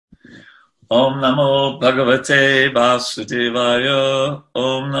Om Namo Bhagavate Vasudevaya.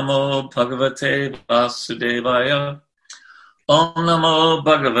 Om Namo Bhagavate Vasudevaya. Om Namo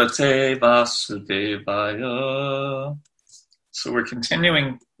Bhagavate Vasudevaya. So we're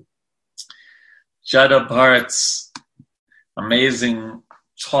continuing Jada Bharat's amazing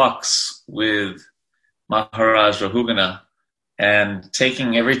talks with Maharaj Rahugana and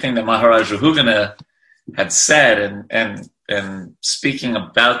taking everything that Maharaj Rahugana had said and speaking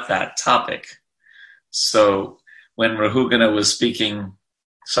about that topic. So when Rahugana was speaking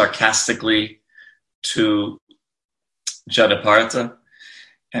sarcastically to Jadabharata,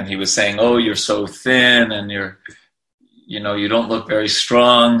 and he was saying, "Oh, you're so thin, and you don't look very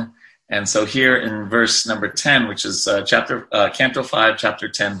strong." And so here in verse number 10, which is Canto 5, chapter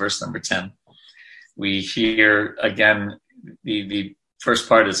 10, verse number 10, we hear again the first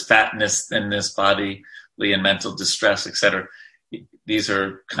part is fatness, thinness, bodily and mental distress, etc. These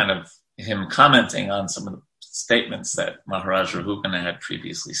are kind of him commenting on some of the statements that Maharaj Rahugana had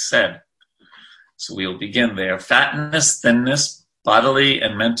previously said. So we'll begin there. Fatness, thinness, bodily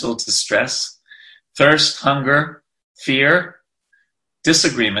and mental distress, thirst, hunger, fear,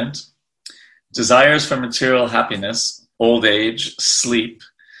 disagreement, desires for material happiness, old age, sleep,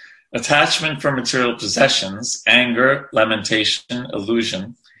 attachment for material possessions, anger, lamentation,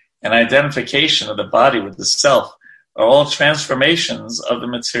 illusion, and identification of the body with the self are all transformations of the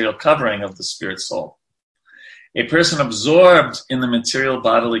material covering of the spirit soul. A person absorbed in the material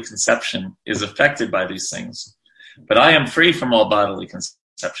bodily conception is affected by these things, but I am free from all bodily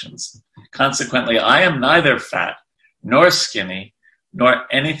conceptions. Consequently, I am neither fat nor skinny nor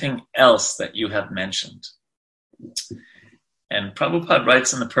anything else that you have mentioned. And Prabhupada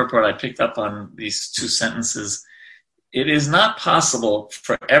writes in the purport, I picked up on these two sentences, it is not possible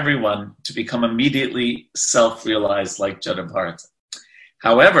for everyone to become immediately self-realized like Jadabharata.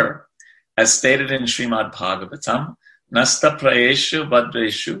 However, as stated in Srimad Bhagavatam, Nasta Prayeshu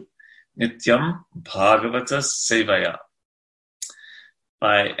Vadreshu Nityam Bhagavata Sevaya.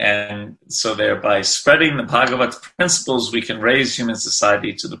 And so thereby spreading the Bhagavad principles, we can raise human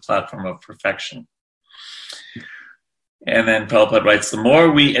society to the platform of perfection. And then Prabhupada writes, the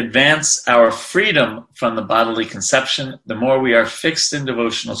more we advance our freedom from the bodily conception, the more we are fixed in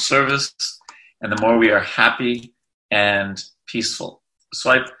devotional service, and the more we are happy and peaceful.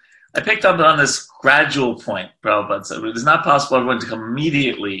 So I picked up on this gradual point, Prabhupada said. It is not possible for everyone to come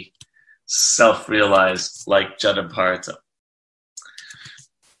immediately self-realized like Jadabharata.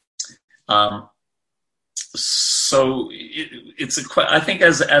 I think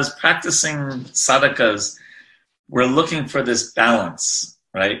as practicing sadhakas, we're looking for this balance,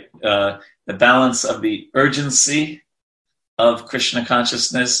 right? The balance of the urgency of Krishna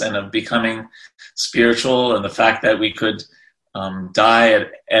consciousness and of becoming spiritual, and the fact that we could die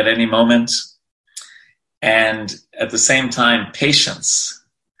at any moment, and at the same time patience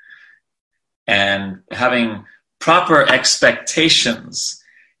and having proper expectations,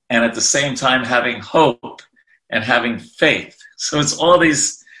 and at the same time having hope and having faith. So it's all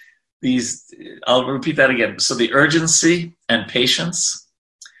these, I'll repeat that again. So the urgency and patience,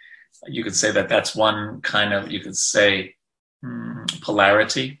 you could say that that's one kind of, you could say,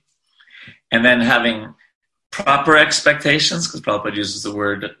 polarity. And then having proper expectations, because Prabhupada uses the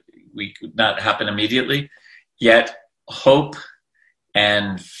word, we could not happen immediately, yet hope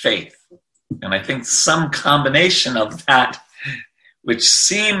and faith. And I think some combination of that, which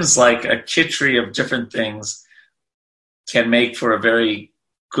seems like a kitchery of different things, can make for a very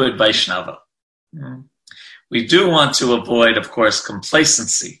good Vaishnava. We do want to avoid, of course,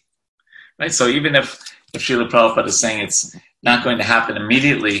 complacency, right? So even if Srila Prabhupada is saying it's not going to happen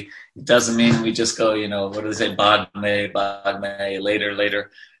immediately, it doesn't mean we just go, what do they say, bhag me, later.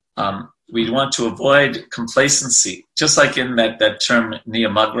 We want to avoid complacency, just like in that term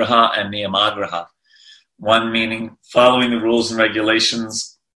niyamagraha and niyamagraha. One meaning following the rules and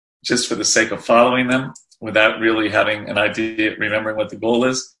regulations just for the sake of following them without really having an idea, remembering what the goal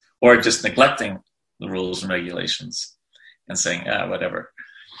is, or just neglecting the rules and regulations and saying, whatever.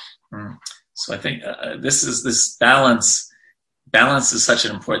 So I think this balance. Balance is such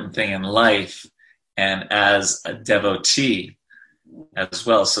an important thing in life and as a devotee as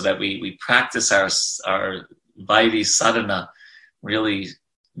well, so that we practice our Vaidhi sadhana really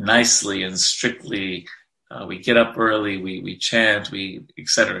nicely and strictly. We get up early, we chant, et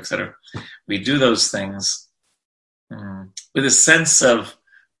cetera. We do those things with a sense of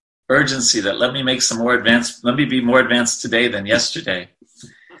urgency that let me be more advanced today than yesterday.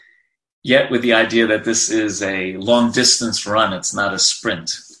 Yet with the idea that this is a long distance run, it's not a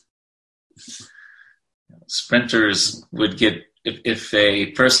sprint. Sprinters would get, if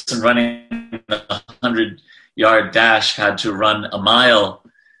a person running a 100-yard dash had to run a mile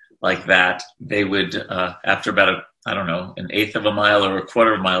like that, they would, after about an eighth of a mile or a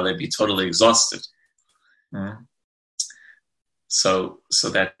quarter of a mile, they'd be totally exhausted. Mm. So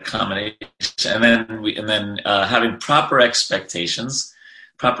that combination, and then having proper expectations.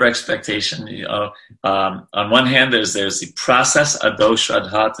 Proper expectation. On one hand, there's the process ado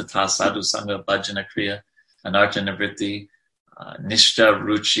shraddha tata sadhu sangha bhajana kriya anartha nivritti nishta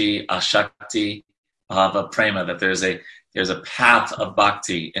ruchi ashakti bhava prema. That there's a path of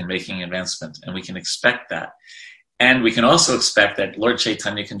bhakti in making advancement, and we can expect that. And we can also expect that Lord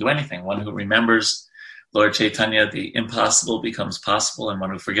Chaitanya can do anything. One who remembers Lord Chaitanya, the impossible becomes possible, and one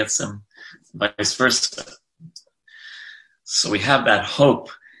who forgets him, vice versa. So we have that hope,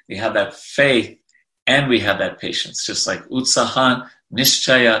 we have that faith, and we have that patience, just like utsahan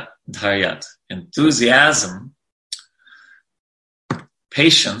nishchaya dharyat. Enthusiasm,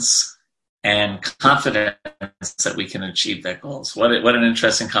 patience, and confidence that we can achieve that goal. So what an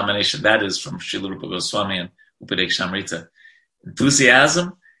interesting combination that is from Srila Rupa Goswami and Upadeshamrita.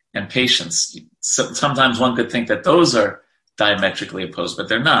 Enthusiasm and patience. Sometimes one could think that those are diametrically opposed, but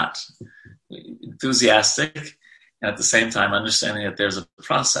they're not. Enthusiastic, and at the same time understanding that there's a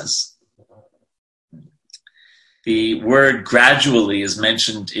process. The word gradually is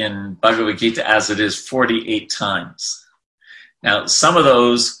mentioned in Bhagavad Gita as it is 48 times. Now, some of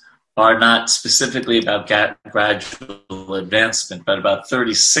those are not specifically about gradual advancement, but about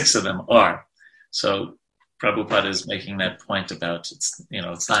 36 of them are. So Prabhupada is making that point about,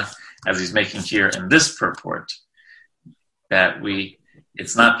 it's not, as he's making here in this purport, that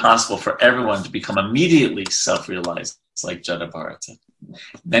it's not possible for everyone to become immediately self-realized like Jadabharata.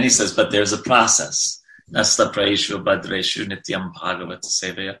 Then he says, but there's a process. Nasta praeshu badreshu nityam bhagavata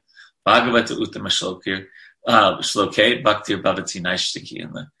sevaya bhagavata uttama shloke bhaktir bhavati naishtiki.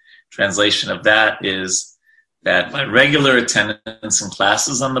 And the translation of that is that by regular attendance in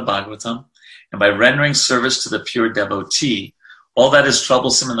classes on the Bhagavatam, and by rendering service to the pure devotee, all that is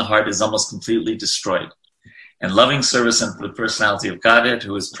troublesome in the heart is almost completely destroyed. And loving service unto the personality of Godhead,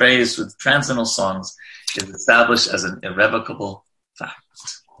 who is praised with transcendental songs, is established as an irrevocable fact.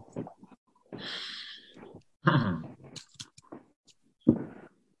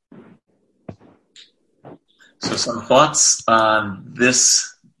 So some thoughts on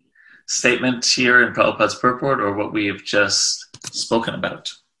this statement here in Prabhupada's purport, or what we have just spoken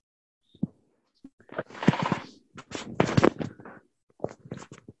about?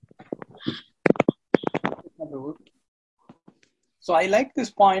 So I like this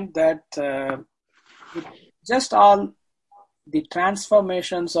point that just all the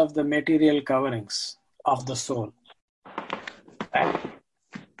transformations of the material coverings of the soul. Right?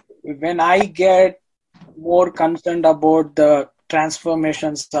 When I get more concerned about the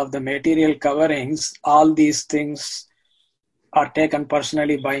transformations of the material coverings, all these things are taken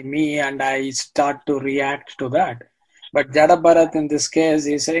personally by me and I start to react to that. But Jadabharat in this case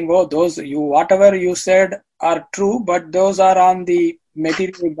is saying, whatever you said are true, but those are on the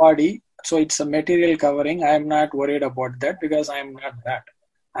material body. So it's a material covering. I am not worried about that because I am not that.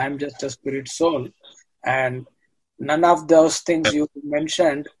 I am just a spirit soul. And none of those things you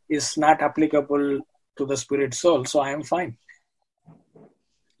mentioned is not applicable to the spirit soul. So I am fine.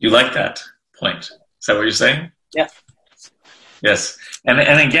 You like that point? Is that what you're saying? Yeah. Yes. And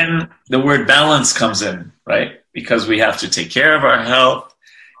again, the word balance comes in, right? Because we have to take care of our health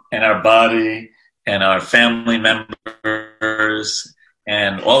and our body and our family members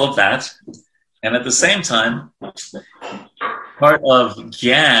and all of that. And at the same time, part of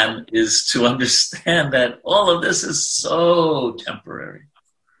Gyan is to understand that all of this is so temporary.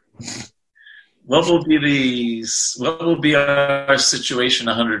 What will be our situation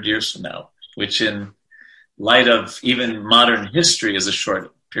 100 years from now? Which in light of even modern history is a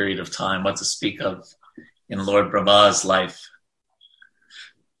short period of time, what to speak of in Lord Brahma's life.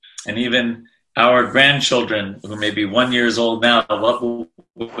 And even our grandchildren, who may be 1 year old now, where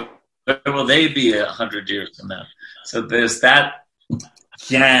will they be 100 years from now? So there's that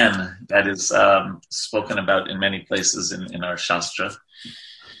Gyan that is spoken about in many places in our Shastra.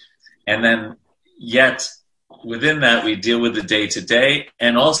 And then yet within that we deal with the day-to-day,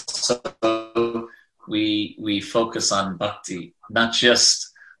 and also we focus on bhakti, not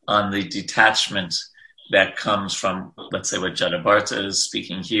just on the detachment that comes from, let's say, what Jadabharata is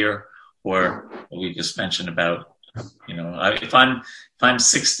speaking here, or what we just mentioned about, if I'm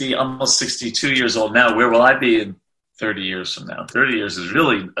 60, almost 62 years old now, where will I be in 30 years from now? 30 years is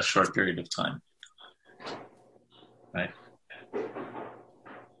really a short period of time, right?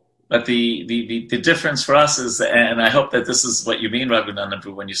 But the difference for us is, and I hope that this is what you mean, Raghunandan,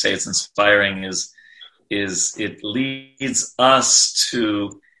 when you say it's inspiring, is it leads us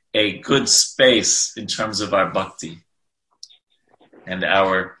to a good space in terms of our bhakti and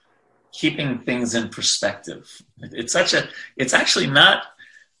our keeping things in perspective. It's actually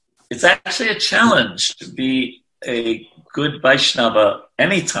a challenge to be a good Vaishnava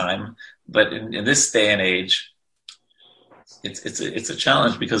anytime, but in this day and age, it's a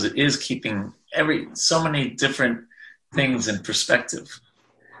challenge because it is keeping so many different things in perspective.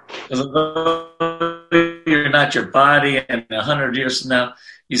 Because although you're not your body, and 100 years from now,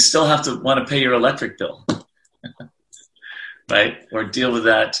 you still have to want to pay your electric bill, right? Or deal with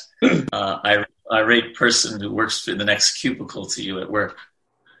that irate person who works in the next cubicle to you at work.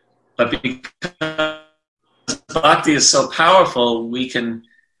 But because bhakti is so powerful, we can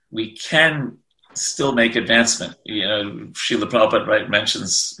still make advancement. Srila Prabhupada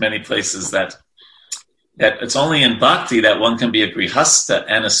mentions many places that it's only in bhakti that one can be a grihasta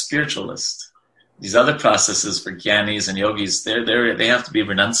and a spiritualist. These other processes for jnanis and yogis, they have to be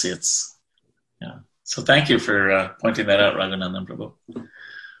renunciates. Yeah. So thank you for pointing that out, Raghunandan Prabhu.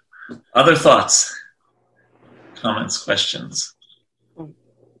 Other thoughts, comments, questions?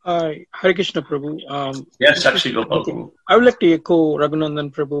 Hare Krishna Prabhu. Yes, Shakshi Gopal Prabhu. I would like to echo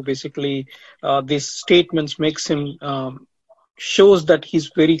Raghunandan Prabhu. Basically, these statements makes him shows that he's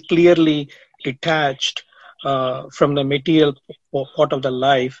very clearly detached from the material part of the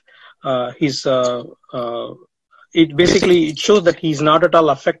life. It shows that he's not at all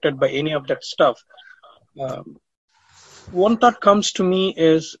affected by any of that stuff. One thought comes to me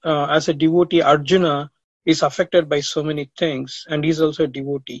is, as a devotee, Arjuna is affected by so many things, and he's also a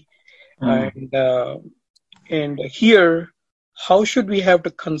devotee. And here, how should we have to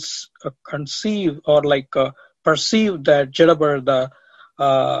conceive or perceive that Jadabharata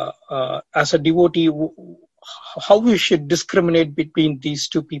as a devotee? How we should discriminate between these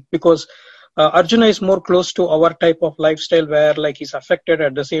two people? Because Arjuna is more close to our type of lifestyle, where he's affected,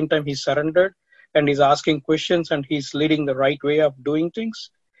 at the same time he's surrendered and he's asking questions and he's leading the right way of doing things.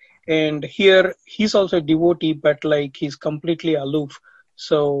 And here he's also a devotee, but he's completely aloof.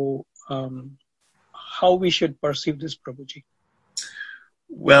 So how we should perceive this, Prabhuji?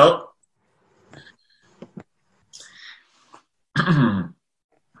 Well,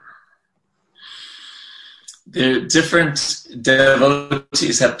 the different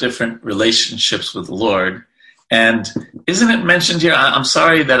devotees have different relationships with the Lord. And isn't it mentioned here? I'm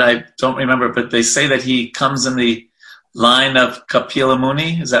sorry that I don't remember, but they say that he comes in the line of Kapila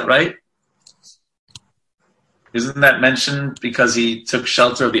Muni. Is that right? Isn't that mentioned because he took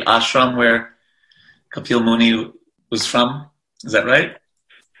shelter of the ashram where Kapila Muni was from? Is that right?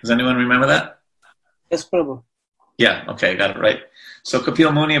 Does anyone remember that? Yes, Prabhu. Yeah, okay, got it right. So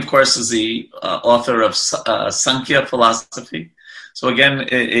Kapila Muni, of course, is the author of Sankhya philosophy. So again,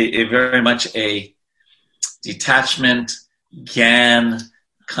 a very much a detachment, gyan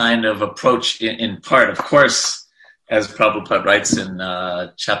kind of approach in part. Of course, as Prabhupada writes in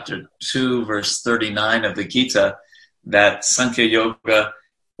chapter 2, verse 39 of the Gita, that Sankhya Yoga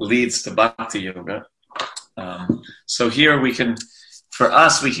leads to Bhakti Yoga. So here we can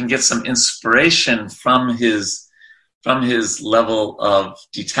get some inspiration from his level of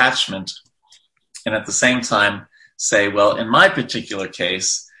detachment, and at the same time say, well, in my particular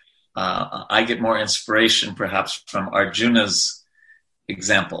case, I get more inspiration perhaps from Arjuna's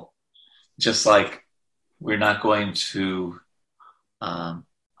example. Just like we're not going to,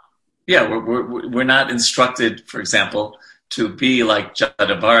 we're not instructed, for example, to be like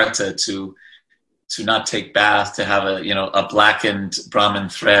Jadabharata, to not take bath, to have a blackened Brahmin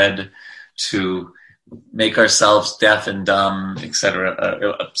thread, to make ourselves deaf and dumb,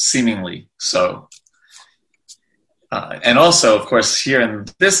 etc., seemingly so. And also, of course, here in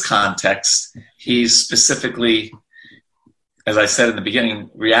this context, he's specifically, as I said in the beginning,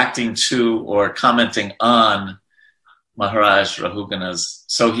 reacting to or commenting on Maharaj Rahugana's.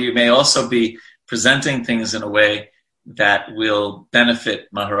 So he may also be presenting things in a way that will benefit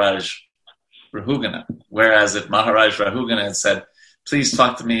Maharaj Rahugana. Whereas if Maharaj Rahugana had said, please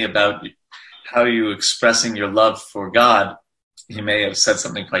talk to me about how you're expressing your love for God, he may have said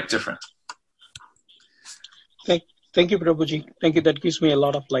something quite different. Thank you, Prabhuji. Thank you. That gives me a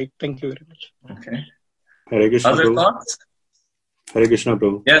lot of light. Thank you very much. Okay. Hare Krishna, Other Prabhu. thoughts? Hare Krishna,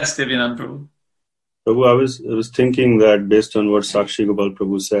 Prabhu. Yes, Divyanand Prabhu. Prabhu, I was thinking that based on what Sakshi Gopal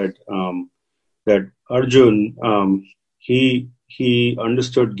Prabhu said, that Arjun, he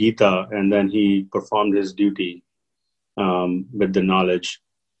understood Gita and then he performed his duty with the knowledge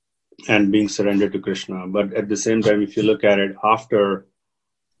and being surrendered to Krishna. But at the same time, if you look at it, after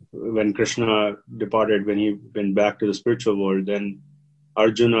when Krishna departed, when he went back to the spiritual world, then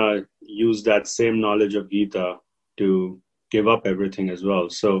Arjuna used that same knowledge of Gita to give up everything as well.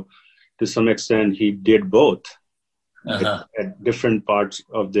 So to some extent, he did both at different parts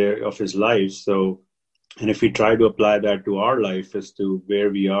of his life. So, and if we try to apply that to our life as to where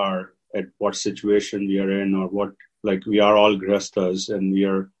we are, at what situation we are in, or what, like we are all grihasthas, and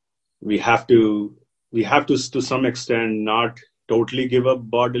we have to some extent not totally give up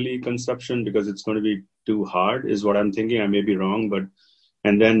bodily consumption because it's going to be too hard, is what I'm thinking. I may be wrong, but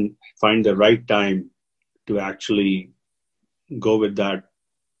and then find the right time to actually go with that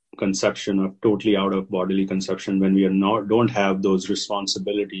conception of totally out of bodily consumption when we don't have those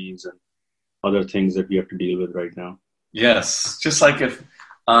responsibilities and other things that we have to deal with right now. Yes, just like if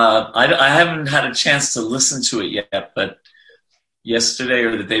I haven't had a chance to listen to it yet, but yesterday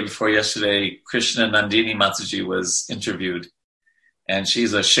or the day before yesterday, Krishna Nandini Mataji was interviewed, and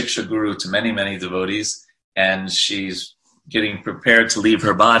she's a Shiksha guru to many, many devotees, and she's getting prepared to leave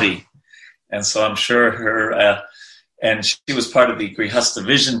her body. And so I'm sure and she was part of the Grihastha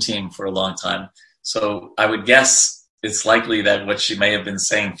Vision team for a long time. So I would guess it's likely that what she may have been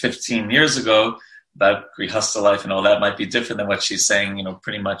saying 15 years ago about Grihastha life and all that might be different than what she's saying,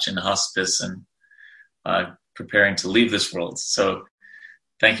 pretty much in hospice and preparing to leave this world. So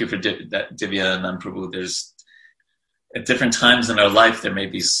thank you for that, Divya and Prabhu. There's at different times in our life, there may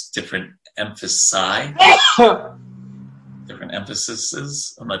be different emphases. Different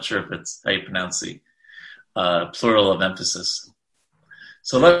emphases. I'm not sure if it's how you pronounce the plural of emphasis.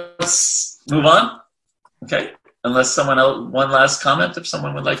 So let's move on. Okay. Unless someone else, one last comment if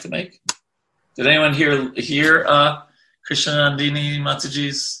someone would like to make. Did anyone hear Krishna Nandini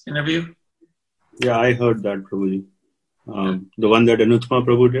Mataji's interview? Yeah, I heard that, Prabhuji. The one that Anuttama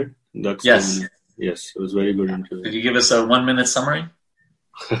Prabhu did? That's yes. Yes, it was very good interview. Did you give us a 1-minute summary?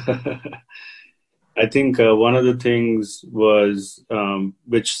 I think one of the things was,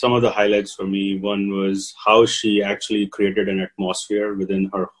 which some of the highlights for me, one was how she actually created an atmosphere within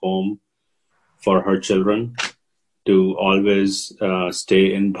her home for her children to always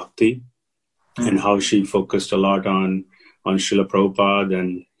stay in bhakti, and how she focused a lot on Srila Prabhupada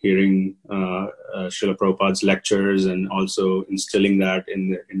and hearing Srila Prabhupada's lectures and also instilling that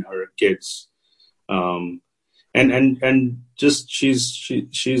in her kids. And just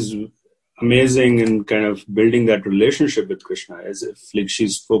she's amazing in kind of building that relationship with Krishna, as if like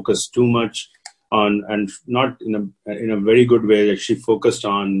she's focused too much on, and not in a very good way, that she focused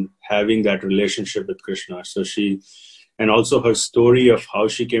on having that relationship with Krishna. So and also her story of how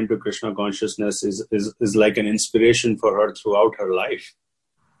she came to Krishna consciousness is like an inspiration for her throughout her life.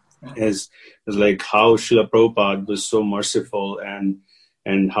 Is like how Srila Prabhupada was so merciful,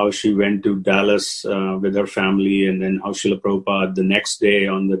 and how she went to Dallas with her family, and then how Srila Prabhupada the next day,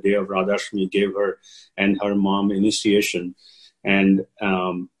 on the day of Radhashtami, gave her and her mom initiation, and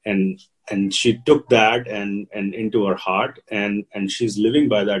she took that and into her heart, and she's living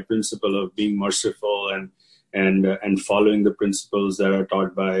by that principle of being merciful and following the principles that are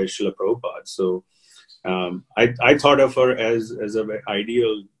taught by Srila Prabhupada. So I thought of her as an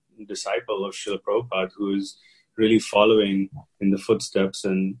ideal disciple of Srila Prabhupada, who is really following in the footsteps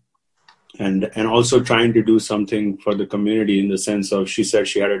and also trying to do something for the community, in the sense of, she said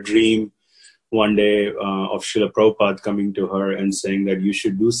she had a dream one day of Srila Prabhupada coming to her and saying that you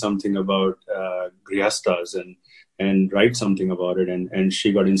should do something about grihasthas and write something about it. And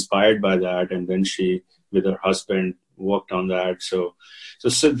she got inspired by that. And then she, with her husband, worked on that. So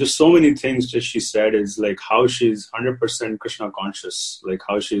there's so many things that she said, is like how she's 100% Krishna conscious, like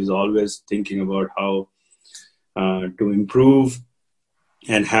how she's always thinking about how to improve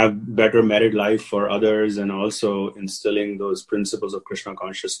and have better married life for others, and also instilling those principles of Krishna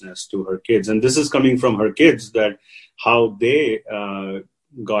consciousness to her kids. And this is coming from her kids, that how they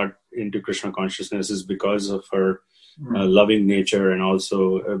got into Krishna consciousness is because of her loving nature, and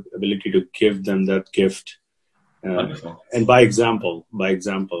also ability to give them that gift. And by example,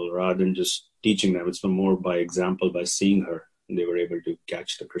 rather than just teaching them, it's more by example, by seeing her, and they were able to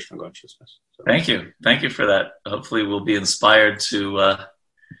catch the Krishna consciousness. So. Thank you for that. Hopefully we'll be inspired to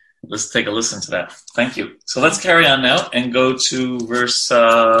let's take a listen to that. Thank you. So let's carry on now and go to verse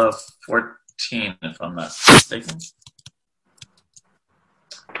 14, if I'm not mistaken.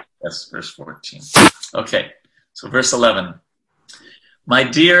 Yes, verse 14. Okay, so verse 11. My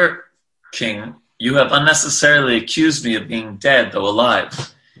dear king, you have unnecessarily accused me of being dead, though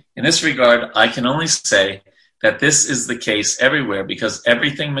alive. In this regard, I can only say that this is the case everywhere, because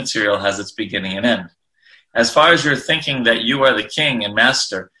everything material has its beginning and end. As far as you're thinking that you are the king and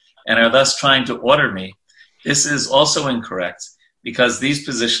master, and are thus trying to order me, this is also incorrect, because these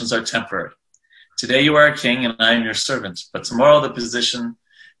positions are temporary. Today you are a king and I am your servant, but tomorrow the position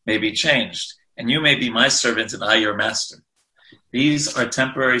may be changed, and you may be my servant and I your master. These are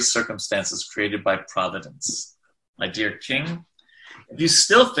temporary circumstances created by providence. My dear king, if you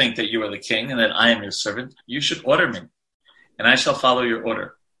still think that you are the king and that I am your servant, you should order me, and I shall follow your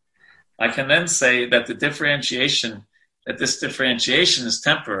order. I can then say that this differentiation is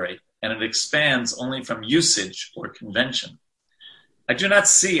temporary, and it expands only from usage or convention. I do not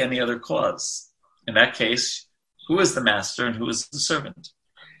see any other cause. In that case, who is the master and who is the servant?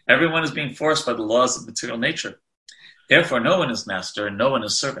 Everyone is being forced by the laws of material nature. Therefore, no one is master and no one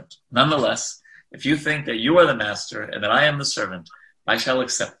is servant. Nonetheless, if you think that you are the master and that I am the servant, I shall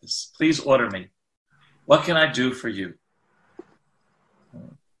accept this. Please order me. What can I do for you?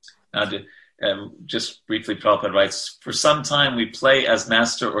 Now, just briefly, Prabhupada writes, for some time we play as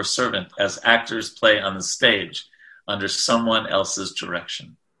master or servant, as actors play on the stage under someone else's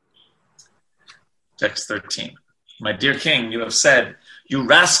direction. Text 13. My dear king, you have said, you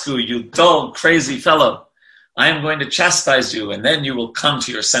rascal, you dull, crazy fellow, I am going to chastise you, and then you will come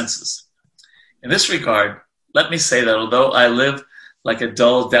to your senses. In this regard, let me say that although I live like a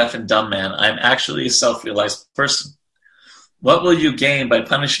dull, deaf, and dumb man, I am actually a self-realized person. What will you gain by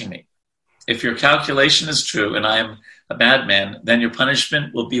punishing me? If your calculation is true and I am a madman, then your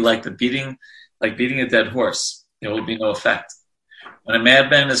punishment will be like beating a dead horse. There will be no effect. When a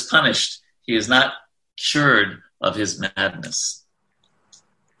madman is punished, he is not cured of his madness.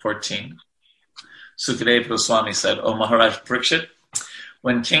 14. Sukadeva Goswami said, O Maharaj Parikshit,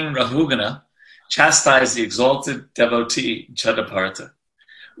 when King Rahugana chastised the exalted devotee Jadabharata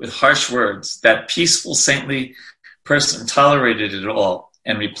with harsh words, that peaceful, saintly person tolerated it all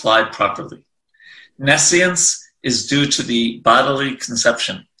and replied properly. Nescience is due to the bodily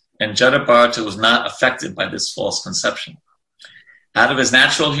conception, and Jadabharata was not affected by this false conception. Out of his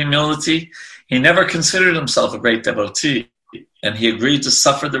natural humility, he never considered himself a great devotee, and he agreed to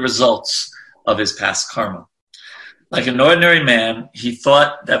suffer the results of his past karma. Like an ordinary man, he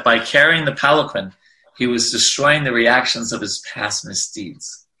thought that by carrying the palanquin, he was destroying the reactions of his past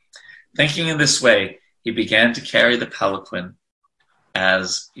misdeeds. Thinking in this way, he began to carry the palanquin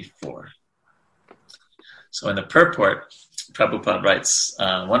as before. So in the purport, Prabhupada writes,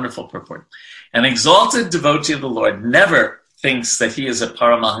 wonderful purport, an exalted devotee of the Lord never thinks that he is a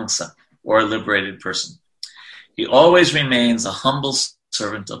paramahansa or a liberated person. He always remains a humble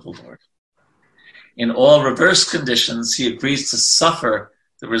servant of the Lord. In all reverse conditions, he agrees to suffer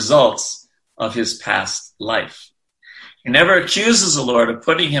the results of his past life. He never accuses the Lord of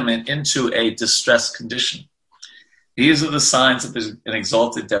putting him into a distressed condition. These are the signs of an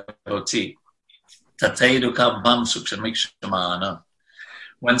exalted devotee.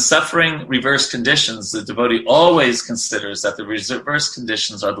 When suffering reverse conditions, the devotee always considers that the reverse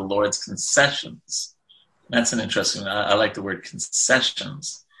conditions are the Lord's concessions. That's an interesting one. I like the word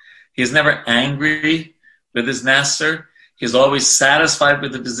concessions. He is never angry with his master. He is always satisfied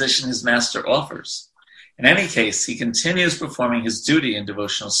with the position his master offers. In any case, he continues performing his duty in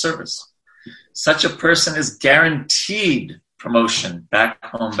devotional service. Such a person is guaranteed promotion back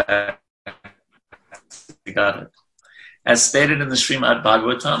home, back to Godhead. As stated in the Srimad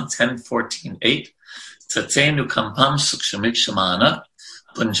Bhagavatam 10.14.8, Tatenu kampam sukshamikshmana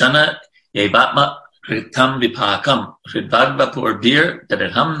punjana yevatma Hritam vipakam, hridvagva purbir,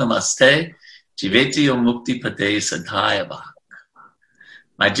 dadham namaste, jiveti o mukti pade sadhayabhak.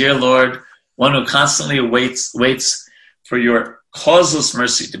 My dear Lord, one who constantly waits for your causeless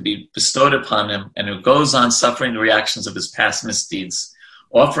mercy to be bestowed upon him, and who goes on suffering the reactions of his past misdeeds,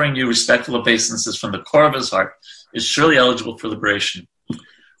 offering you respectful obeisances from the core of his heart, is surely eligible for liberation,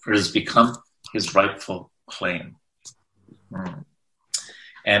 for it has become his rightful claim.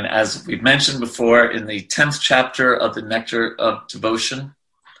 And as we've mentioned before, in the 10th chapter of the Nectar of Devotion,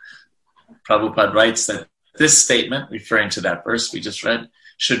 Prabhupada writes that this statement, referring to that verse we just read,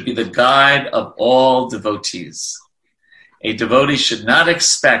 should be the guide of all devotees. A devotee should not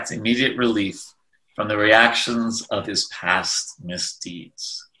expect immediate relief from the reactions of his past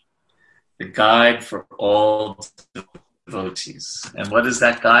misdeeds. The guide for all devotees. And what is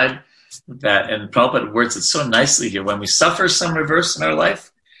that guide? And Prabhupada words it so nicely here. When we suffer some reverse in our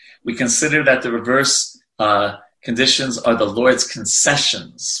life, we consider that the reverse conditions are the Lord's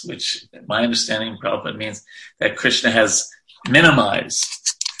concessions, which, in my understanding, Prabhupada means that Krishna has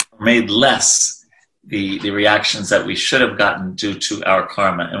minimized, or made less the reactions that we should have gotten due to our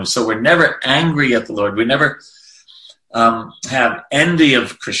karma. And so we're never angry at the Lord. We never have envy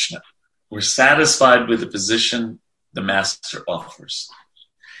of Krishna. We're satisfied with the position the Master offers.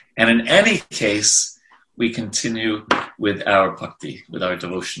 And in any case, we continue with our bhakti, with our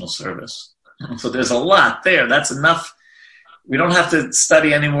devotional service. So there's a lot there. That's enough. We don't have to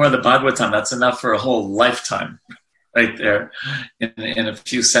study any more of the Bhagavatam. That's enough for a whole lifetime right there in a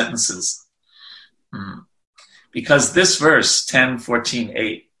few sentences. Because this verse,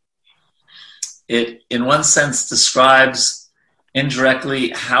 10:14:8, it in one sense describes indirectly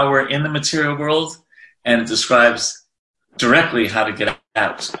how we're in the material world, and it describes directly how to get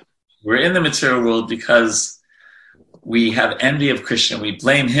out. We're in the material world because we have envy of Krishna. We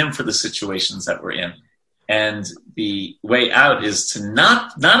blame him for the situations that we're in. And the way out is to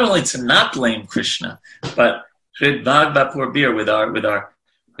not only to not blame Krishna, but with our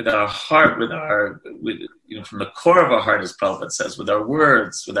heart, from the core of our heart, as Prabhupada says, with our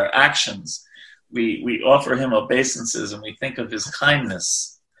words, with our actions, we offer him obeisances and we think of his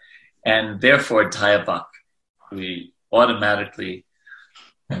kindness, and therefore Dayabhak, we automatically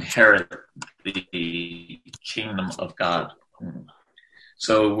inherit the kingdom of God.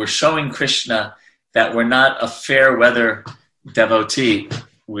 So we're showing Krishna that we're not a fair weather devotee.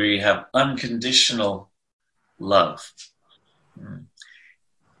 We have unconditional love.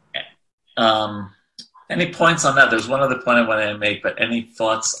 Any points on that? There's one other point I wanted to make, but any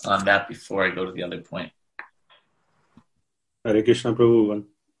thoughts on that before I go to the other point? Hare Krishna Prabhu.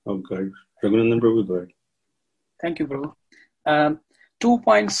 Okay. Raghunandan Prabhu, go ahead. Thank you, Prabhu. 2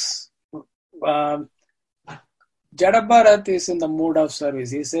 points. Jada Bharat is in the mood of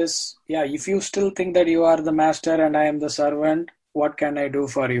service. He says, if you still think that you are the master and I am the servant, what can I do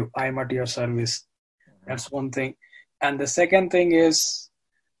for you? I am at your service. That's one thing. And the second thing is,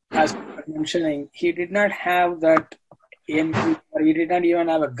 as you were mentioning, he did not have that envy, or he did not even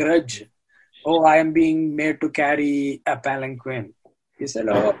have a grudge. Oh, I am being made to carry a palanquin. He said,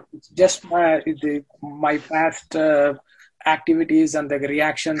 it's just my past activities and the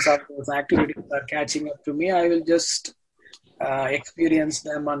reactions of those activities are catching up to me. I will just experience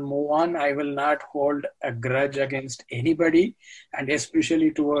them and move on. I will not hold a grudge against anybody, and especially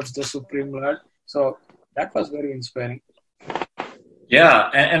towards the Supreme Lord. So that was very inspiring.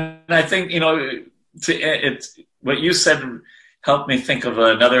 Yeah, and I think, what you said helped me think of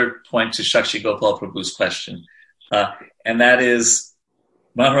another point to Shakshi Gopal Prabhu's question, and that is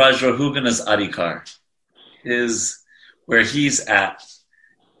Maharaj Rahugana's adhikar, where he's at.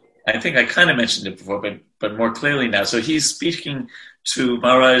 I think I kind of mentioned it before, but more clearly now. So he's speaking to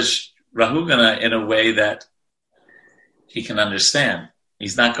Maharaj Rahugana in a way that he can understand.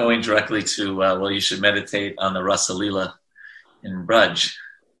 He's not going directly to, you should meditate on the Rasa Leela in Braj.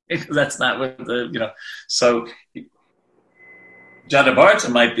 That's not what So Jadabharta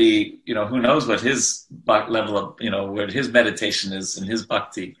might be, who knows what his level of, where his meditation is in his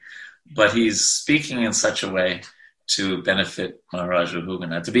bhakti, but he's speaking in such a way to benefit Maharaj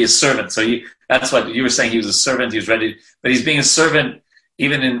Rahugana, to be a servant. So that's what you were saying. He was a servant. He was ready, but he's being a servant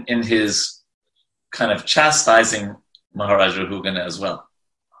even in his kind of chastising Maharaj Rahugana as well.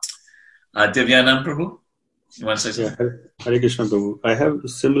 Divyanand Prabhu, you want to say something? Yeah, Hare Krishna Prabhu. I have a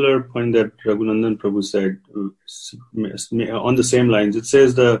similar point that Raghunandan Prabhu said on the same lines. It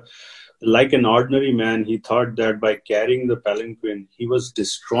says like an ordinary man, he thought that by carrying the palanquin, he was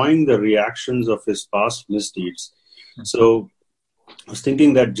destroying the reactions of his past misdeeds. So I was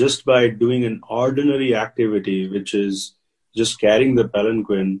thinking that just by doing an ordinary activity, which is just carrying the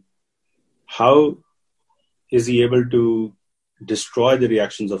palanquin, how is he able to destroy the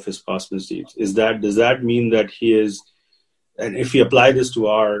reactions of his past misdeeds? Does that mean that he is, and if we apply this to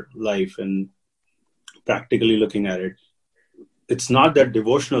our life and practically looking at it, it's not that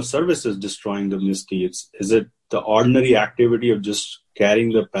devotional service is destroying the misdeeds. Is it the ordinary activity of just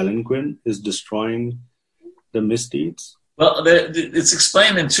carrying the palanquin is destroying the misdeeds? Well, it's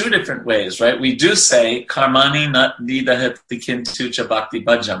explained in two different ways, right? We do say karmani nidahatikintu cha bhakti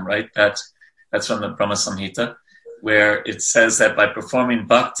bhajam, right? That's from the Brahma Samhita, where it says that by performing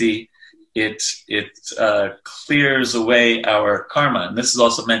bhakti, it clears away our karma. And this is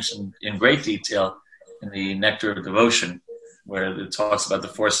also mentioned in great detail in the Nectar of Devotion, where it talks about the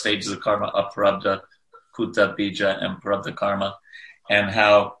 4 stages of karma, aprabdha, kuta, bija, and prabdha karma, and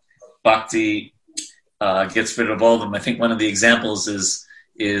how bhakti gets rid of all of them. I think one of the examples is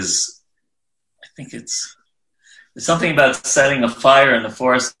I think it's something about setting a fire in the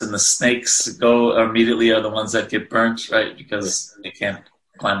forest and the snakes immediately are the ones that get burnt, right? Because they can't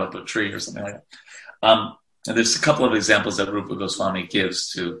climb up a tree or something like that. And there's a couple of examples that Rupa Goswami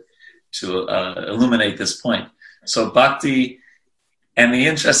gives to illuminate this point. So bhakti, and the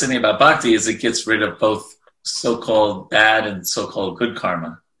interesting thing about bhakti is it gets rid of both so-called bad and so-called good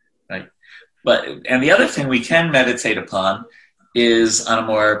karma, right? And the other thing we can meditate upon is on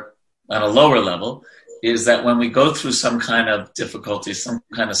a lower level, is that when we go through some kind of difficulty, some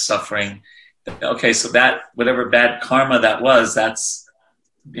kind of suffering, okay, so that whatever bad karma that was, that's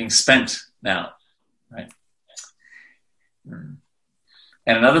being spent now, right?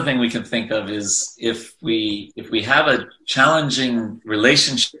 And another thing we can think of is if we have a challenging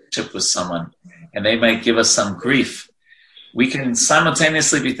relationship with someone and they might give us some grief, we can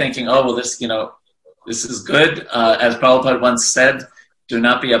simultaneously be thinking, oh, well, this is good. As Prabhupada once said, do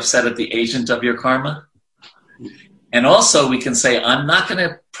not be upset at the agent of your karma. And also we can say, I'm not going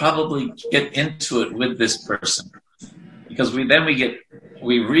to probably get into it with this person, because we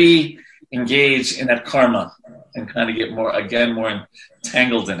re-engage in that karma and kind of get more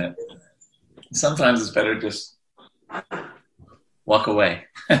entangled in it. Sometimes it's better just walk away.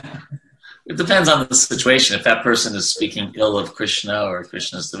 It depends on the situation. If that person is speaking ill of Krishna or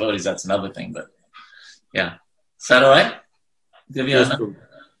Krishna's devotees, that's another thing. But yeah, is that all right?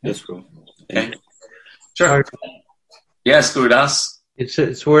 Yes, cool. Okay. Sure. Yes, Gurudas.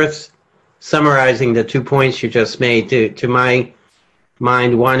 It's worth summarizing the 2 points you just made. To my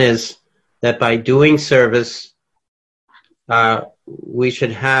mind, one is that by doing service, we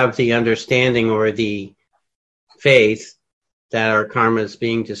should have the understanding or the faith that our karma is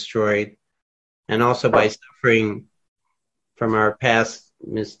being destroyed, and also by suffering from our past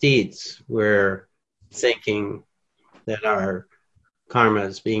misdeeds, we're thinking that our karma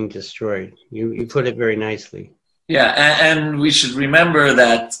is being destroyed. You put it very nicely. Yeah, and we should remember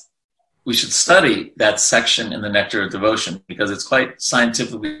that we should study that section in the Nectar of Devotion, because it's quite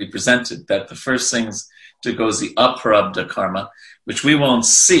scientifically presented that the first things to go is the aprarabdha karma, which we won't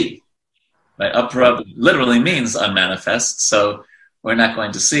see. Right? Aprarabdha literally means unmanifest, so we're not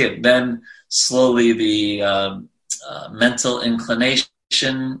going to see it. Then slowly the mental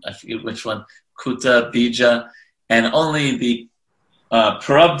inclination, I forget which one, kuta, bija, and only the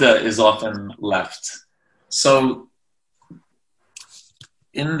prarabdha is often left. So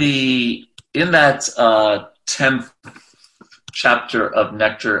in that 10th chapter of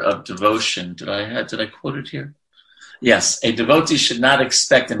Nectar of Devotion, did I quote it here? Yes, a devotee should not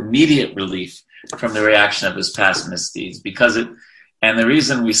expect immediate relief from the reaction of his past misdeeds, and the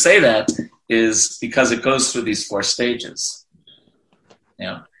reason we say that is because it goes through these 4 stages.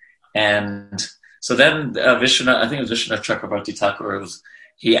 And so then Vishwanath, I think it was Vishwanath Chakravarti Thakur,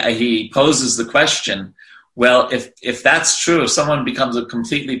 he poses the question, well, if that's true, if someone becomes a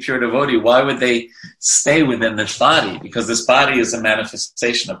completely pure devotee, why would they stay within this body? Because this body is a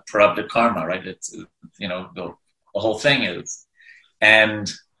manifestation of prarabdha karma, right? It's, the whole thing is.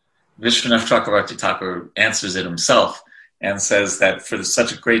 And Vishwanath Chakravarti Thakur answers it himself and says that for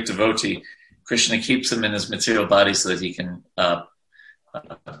such a great devotee, Krishna keeps him in his material body so that he can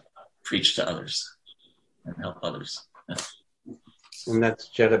preach to others and help others. Yeah. And that's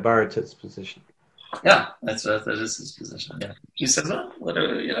Jada Bharata's position. Yeah, that is his position. Yeah, he says, "Oh,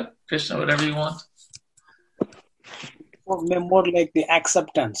 whatever, Krishna, whatever you want." More like the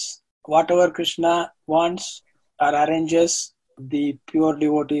acceptance. Whatever Krishna wants or arranges, the pure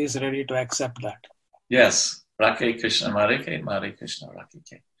devotee is ready to accept that. Yes, Rake Krishna Marike, Mare Krishna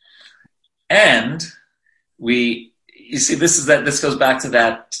Rakeke. And you see, this goes back to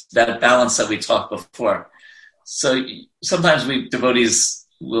that balance that we talked before. So sometimes we devotees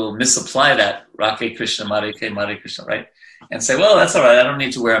will misapply that Rake Krishna, Marike, Mare Krishna, right? And say, well, that's all right. I don't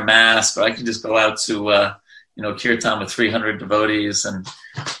need to wear a mask, or I can just go out to kirtan with 300 devotees, and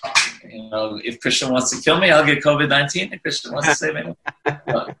if Krishna wants to kill me, I'll get COVID-19. If Krishna wants to save me,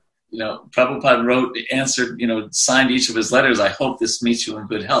 Prabhupada signed each of his letters, I hope this meets you in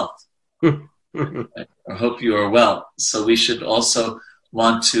good health. I hope you are well. So we should also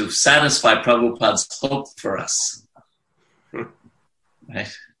want to satisfy Prabhupada's hope for us.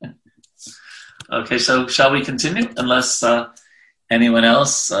 Right. Okay, so shall we continue? Unless anyone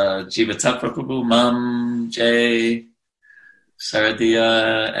else, Jivata Prabhu, Mam, Jay,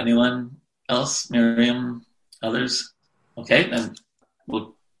 Saradia, anyone else? Miriam, others? Okay, then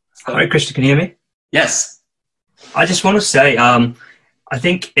we'll go. Hare Krishna, can you hear me? Yes. I just want to say, I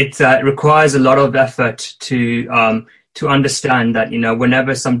think it requires a lot of effort to understand that,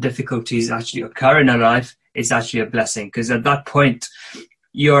 whenever some difficulties actually occur in our life, it's actually a blessing, because at that point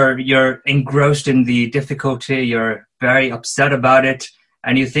you're engrossed in the difficulty, you're very upset about it,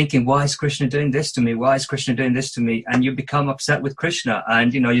 and you're thinking, why is Krishna doing this to me? Why is Krishna doing this to me? And you become upset with Krishna,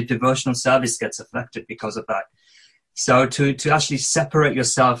 and your devotional service gets affected because of that. So to actually separate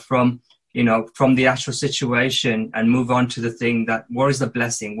yourself from the actual situation and move on to the thing that, what is the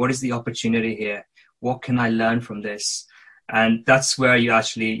blessing? What is the opportunity here? What can I learn from this? And that's where you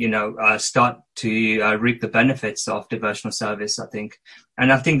actually, start to reap the benefits of devotional service, I think.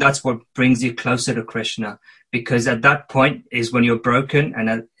 And I think that's what brings you closer to Krishna, because at that point is when you're broken,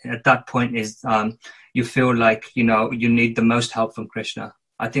 and at that point is you feel like, you need the most help from Krishna.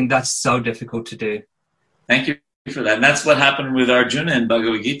 I think that's so difficult to do. Thank you for that. And that's what happened with Arjuna in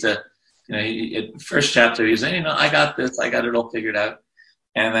Bhagavad Gita. In the first chapter, he was saying, I got this, I got it all figured out.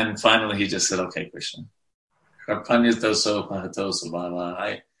 And then finally he just said, okay, Krishna. I can't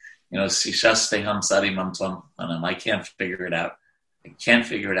figure it out. I can't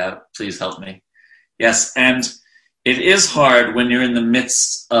figure it out. Please help me. Yes, and it is hard when you're in the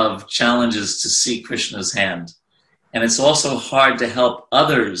midst of challenges to see Krishna's hand. And it's also hard to help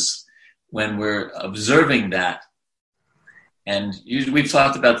others when we're observing that. And we've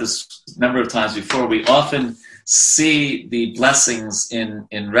talked about this a number of times before. We often see the blessings in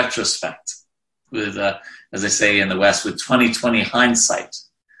retrospect, with, as they say in the West, with 20/20 hindsight.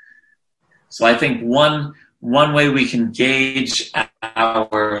 So I think one way we can gauge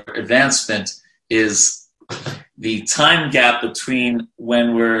our advancement is the time gap between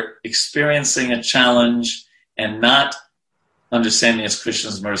when we're experiencing a challenge and not understanding it's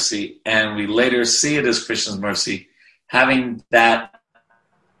Krishna's mercy, and we later see it as Krishna's mercy, having that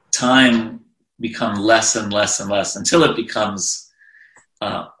time become less and less and less until it becomes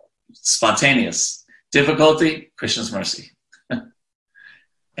spontaneous. Difficulty, Krishna's mercy.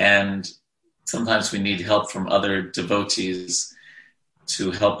 And sometimes we need help from other devotees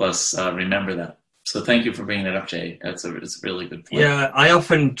to help us remember that. So thank you for bringing it up, Jay. It's a really good point. Yeah, I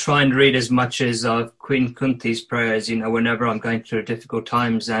often try and read as much as Queen Kunti's prayers, whenever I'm going through difficult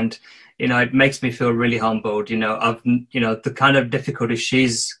times. And, it makes me feel really humbled. The kind of difficulty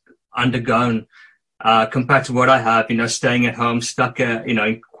she's undergone compared to what I have, staying at home, stuck,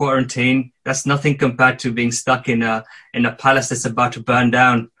 in quarantine. That's nothing compared to being stuck in a palace that's about to burn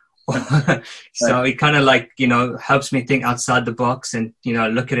down. So it kind of helps me think outside the box and,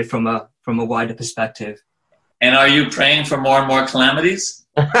 look at it from a wider perspective. And are you praying for more and more calamities?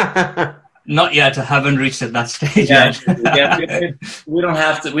 Not yet. I haven't reached at that stage yet. We don't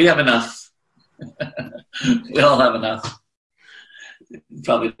have to. We have enough. We all have enough.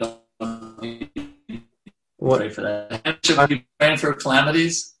 Probably don't pray for that. Should we be praying for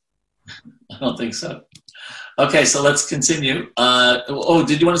calamities? I don't think so. Okay, so let's continue.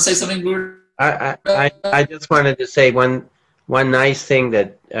 Did you want to say something, Guru? I just wanted to say one nice thing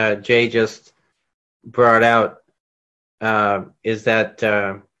that Jay just brought out is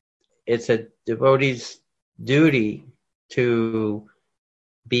that it's a devotee's duty to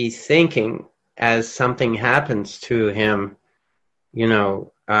be thinking as something happens to him,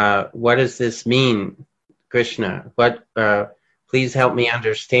 what does this mean, Krishna? Please help me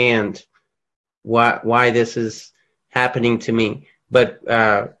understand why this is happening to me. But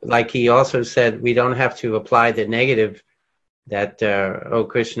like he also said, we don't have to apply the negative that,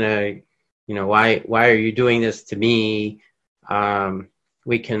 Krishna, why are you doing this to me?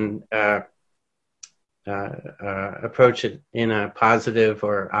 We can approach it in a positive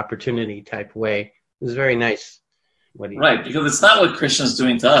or opportunity type way. It was very nice. Right, because it's not what Krishna's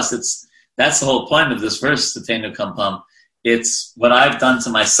doing to us. That's the whole point of this verse, Tatenu Kampam. It's what I've done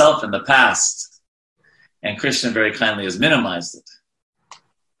to myself in the past, and Krishna very kindly has minimized it.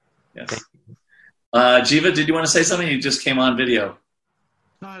 Yes. Jiva, did you want to say something? You just came on video.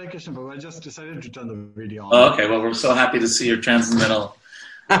 No, Hare Krishna, but I just decided to turn the video on. Oh, okay, well, we're so happy to see your transcendental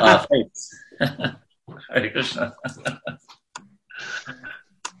face. Hare Krishna.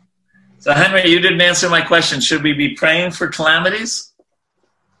 So, Henry, you didn't answer my question. Should we be praying for calamities?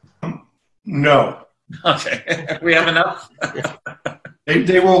 No. Okay. We have enough?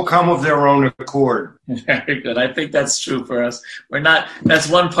 They will come of their own accord. Very good. I think that's true for us. That's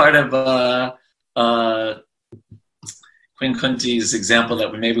one part of Queen Kunti's example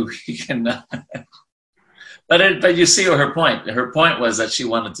that maybe we can... But you see her point. Her point was that she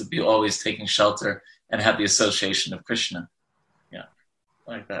wanted to be always taking shelter and have the association of Krishna. Yeah,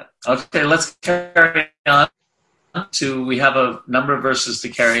 like that. Okay, let's carry on we have a number of verses to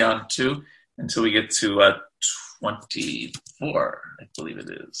carry on to until we get to 24, I believe it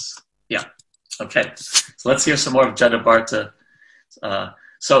is. Yeah, okay. So let's hear some more of Jadabharta.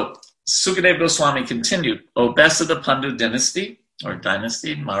 So Sukadeva Goswami continued, O best of the Pandu dynasty,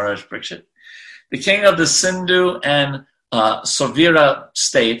 Maharaj Parikshit, the king of the Sindhu and Sovira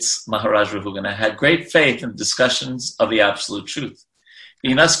states, Maharaj Rahugana, had great faith in discussions of the absolute truth.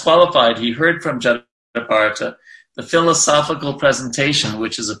 Being thus qualified, he heard from Jadabharta the philosophical presentation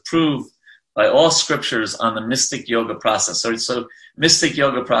which is approved by all scriptures on the mystic yoga process. So mystic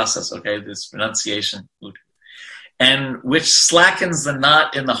yoga process, okay, this pronunciation. and which slackens the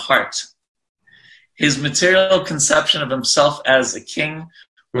knot in the heart. His material conception of himself as a king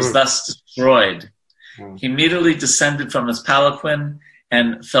was thus destroyed. He immediately descended from his palanquin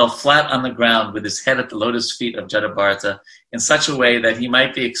and fell flat on the ground with his head at the lotus feet of Jadabharata in such a way that he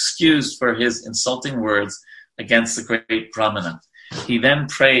might be excused for his insulting words against the great Brahmana. He then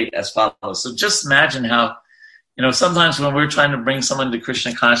prayed as follows. So just imagine how, sometimes when we're trying to bring someone to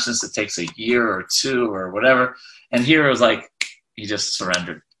Krishna consciousness, it takes a year or two or whatever. And here it was like, he just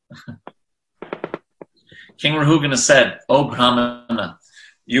surrendered. King Rahugana said, "O Brahmana,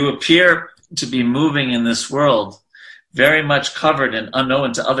 you appear to be moving in this world, very much covered and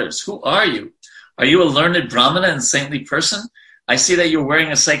unknown to others. Who are you? Are you a learned Brahmana and saintly person? I see that you're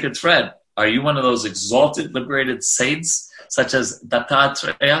wearing a sacred thread. Are you one of those exalted, liberated saints, such as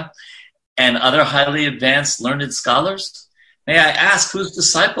Dattatreya and other highly advanced, learned scholars? May I ask, whose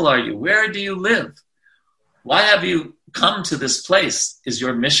disciple are you? Where do you live? Why have you come to this place? Is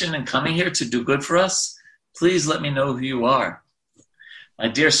your mission in coming here to do good for us? Please let me know who you are." My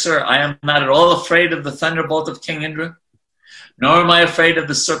dear sir, I am not at all afraid of the thunderbolt of King Indra, nor am I afraid of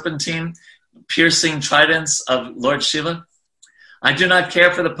the serpentine, piercing tridents of Lord Shiva. I do not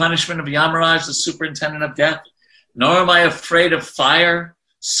care for the punishment of Yamaraj, the superintendent of death, nor am I afraid of fire,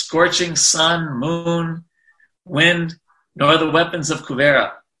 scorching sun, moon, wind, nor the weapons of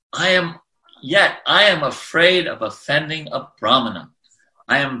Kuvera. Yet I am afraid of offending a Brahmana.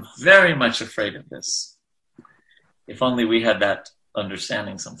 I am very much afraid of this. If only we had that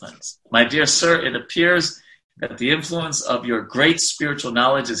understanding sometimes. My dear sir, it appears that the influence of your great spiritual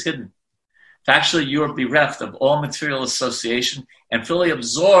knowledge is hidden. Factually, you are bereft of all material association and fully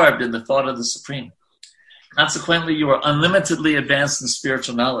absorbed in the thought of the Supreme. Consequently, you are unlimitedly advanced in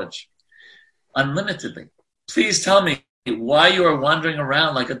spiritual knowledge. Unlimitedly. Please tell me why you are wandering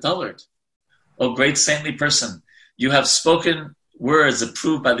around like a dullard. O great saintly person, you have spoken words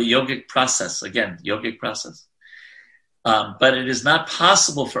approved by the yogic process. Again, yogic process. But it is not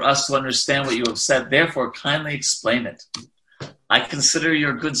possible for us to understand what you have said. Therefore, kindly explain it. I consider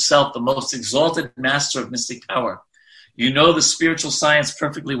your good self the most exalted master of mystic power. You know the spiritual science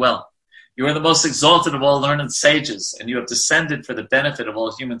perfectly well. You are the most exalted of all learned sages, and you have descended for the benefit of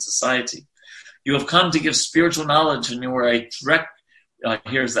all human society. You have come to give spiritual knowledge, and you are a direct,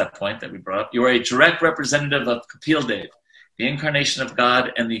 here's that point that we brought up. You are a direct representative of Kapil Dev, the incarnation of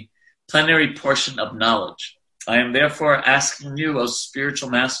God and the plenary portion of knowledge. I am therefore asking you, O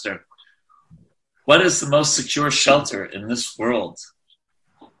spiritual master, what is the most secure shelter in this world?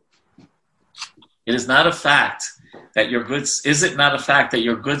 Is it not a fact that your good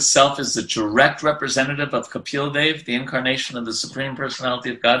self is the direct representative of Kapil Dev, the incarnation of the Supreme Personality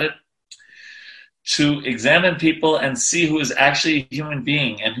of Godhead? To examine people and see who is actually a human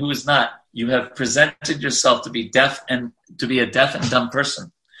being and who is not, you have presented yourself to be a deaf and dumb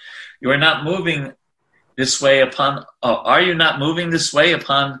person. You are not moving this way are you not moving this way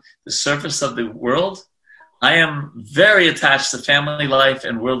upon the surface of the world? I am very attached to family life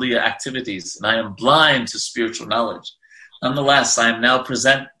and worldly activities, and I am blind to spiritual knowledge. Nonetheless, I am now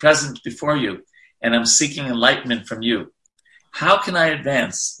present before you, and I'm seeking enlightenment from you. How can I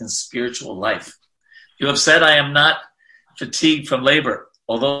advance in spiritual life? You have said I am not fatigued from labor.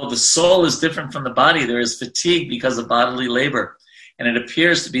 Although the soul is different from the body, there is fatigue because of bodily labor, and it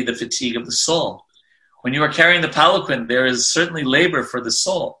appears to be the fatigue of the soul. When you are carrying the palanquin, there is certainly labor for the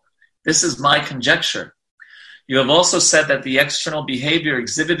soul. This is my conjecture. You have also said that the external behavior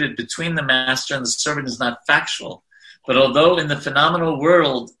exhibited between the master and the servant is not factual. But although in the phenomenal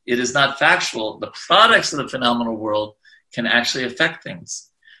world it is not factual, the products of the phenomenal world can actually affect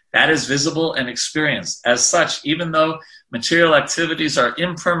things. That is visible and experienced. As such, even though material activities are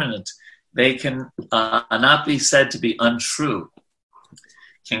impermanent, they can not be said to be untrue.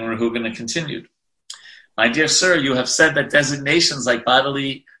 King Rahugana continued. My dear sir, you have said that designations like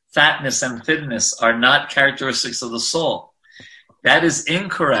bodily fatness and thinness are not characteristics of the soul. That is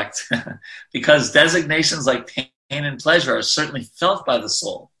incorrect because designations like pain and pleasure are certainly felt by the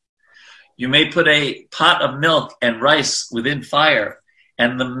soul. You may put a pot of milk and rice within fire,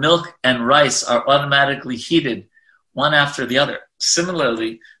 and the milk and rice are automatically heated one after the other.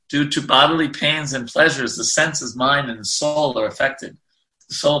 Similarly, due to bodily pains and pleasures, the senses, mind, and soul are affected.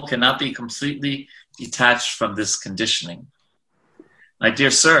 The soul cannot be completely detached from this conditioning. My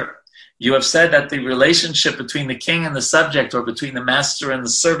dear sir, you have said that the relationship between the king and the subject or between the master and the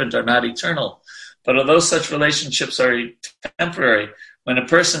servant are not eternal. But although such relationships are temporary, when a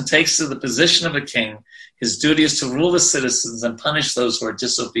person takes to the position of a king, his duty is to rule the citizens and punish those who are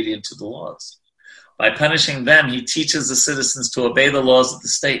disobedient to the laws. By punishing them, he teaches the citizens to obey the laws of the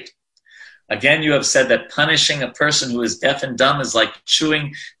state. Again, you have said that punishing a person who is deaf and dumb is like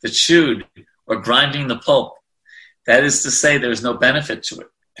chewing the chewed or grinding the pulp. That is to say, there is no benefit to it.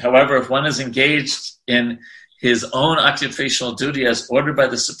 However, if one is engaged in his own occupational duty as ordered by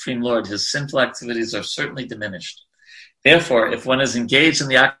the Supreme Lord, his sinful activities are certainly diminished. Therefore, if one is engaged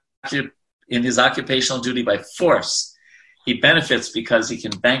in his occupational duty by force, he benefits because he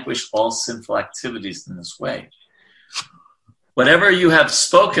can vanquish all sinful activities in this way. Whatever you have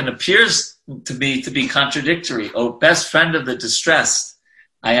spoken appears to be contradictory. O best friend of the distressed,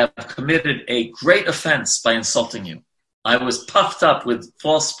 I have committed a great offense by insulting you. I was puffed up with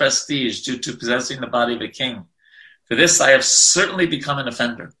false prestige due to possessing the body of a king. For this I have certainly become an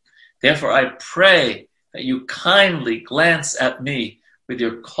offender. Therefore I pray that you kindly glance at me with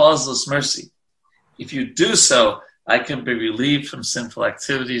your causeless mercy. If you do so, I can be relieved from sinful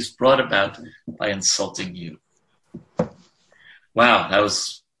activities brought about by insulting you. Wow, that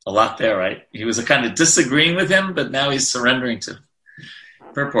was a lot there, right? He was kind of disagreeing with him, but now he's surrendering to him.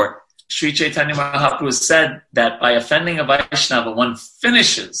 Purport. Sri Chaitanya Mahaprabhu said that by offending a Vaishnava, one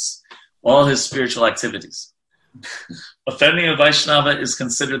finishes all his spiritual activities. Offending a Vaishnava is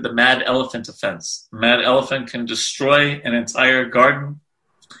considered the mad elephant offense. A mad elephant can destroy an entire garden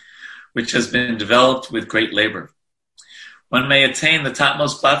which has been developed with great labor. One may attain the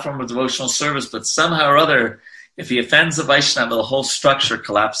topmost platform of devotional service, but somehow or other, if he offends a Vaishnava, the whole structure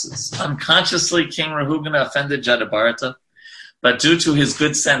collapses. Unconsciously, King Rahugana offended Jadabharata, but due to his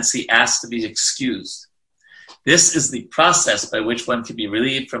good sense, he asked to be excused. This is the process by which one can be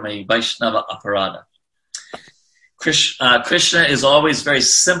relieved from a Vaishnava aparada. Krishna is always very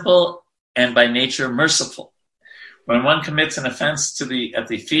simple and by nature merciful. When one commits an offense at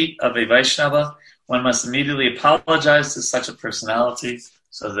the feet of a Vaishnava, one must immediately apologize to such a personality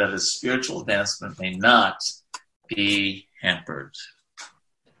so that his spiritual advancement may not be hampered.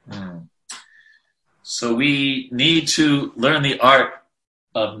 So we need to learn the art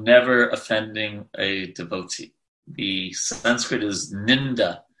of never offending a devotee. The Sanskrit is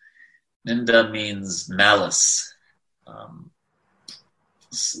ninda. Ninda means malice.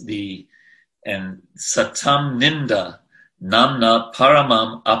 And satam ninda namna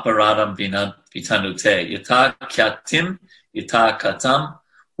paramam aparadam vitanute yata kyatim yata katam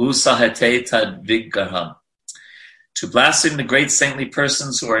usahate tad vigraham. To blaspheme the great saintly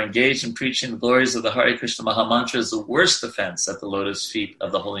persons who are engaged in preaching the glories of the Hare Krishna Mahamantra is the worst offense at the lotus feet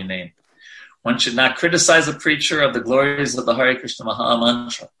of the holy name. One should not criticize a preacher of the glories of the Hare Krishna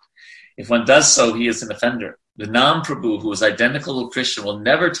Mahamantra. If one does so, he is an offender. The Nam Prabhu, who is identical to Krishna, will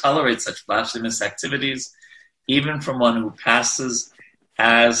never tolerate such blasphemous activities, even from one who passes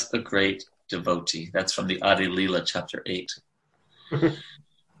as a great devotee. That's from the Adi Leela, chapter 8.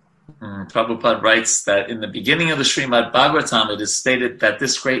 Prabhupada writes that in the beginning of the Srimad Bhagavatam, it is stated that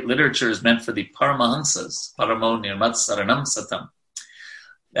this great literature is meant for the Paramahansas, Paramo Nirmat Saranam Satam.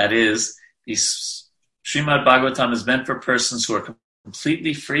 That is, the Srimad Bhagavatam is meant for persons who are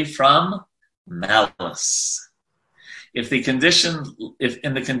completely free from malice. If in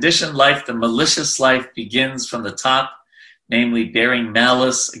the conditioned life, the malicious life begins from the top, namely bearing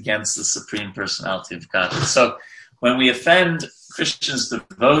malice against the Supreme Personality of Godhead. So when we offend Krishna's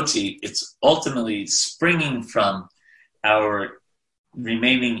devotee, it's ultimately springing from our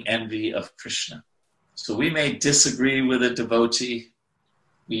remaining envy of Krishna. So we may disagree with a devotee,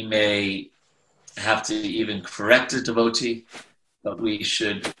 we may have to even correct a devotee, but we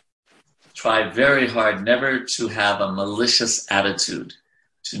should try very hard never to have a malicious attitude,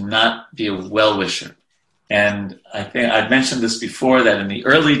 to not be a well-wisher. And I think I've mentioned this before, that in the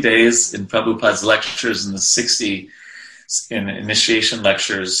early days in Prabhupada's lectures in the 60s, in initiation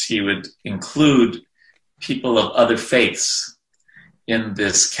lectures, he would include people of other faiths in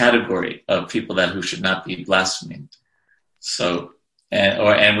this category of people who should not be blasphemed. So,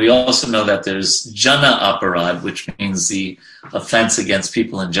 and we also know that there's jana aparad, which means the offense against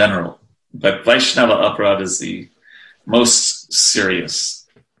people in general. But Vaishnava aparad is the most serious.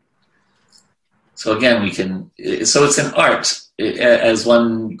 So again, so it's an art. As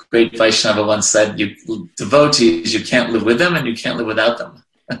one great Vaishnava once said, devotees, you can't live with them and you can't live without them.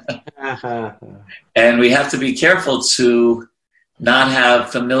 And we have to be careful to not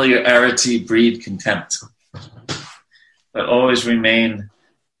have familiarity breed contempt, but always remain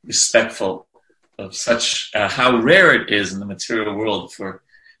respectful of such how rare it is in the material world for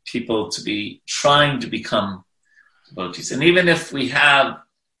people to be trying to become devotees. And even if we have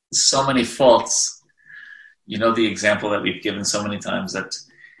so many faults, you know the example that we've given so many times, that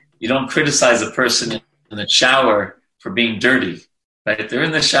you don't criticize a person in the shower for being dirty, right? They're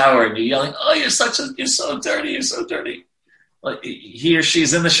in the shower and you're yelling, "Oh, you're so dirty, you're so dirty." Well, he or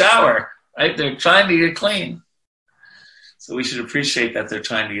she's in the shower. right? They're trying to get clean. So we should appreciate that they're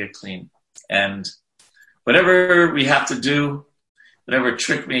trying to get clean. And whatever we have to do, whatever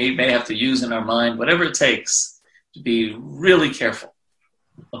trick we may have to use in our mind, whatever it takes, to be really careful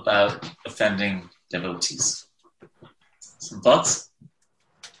about offending devotees. Some thoughts?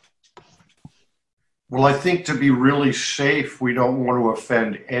 Well, I think to be really safe, we don't want to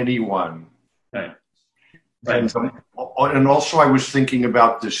offend anyone. Right. And also I was thinking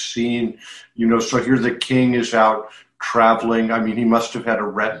about this scene, so here the king is out traveling. I mean, he must have had a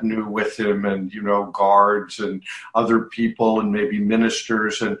retinue with him and, guards and other people and maybe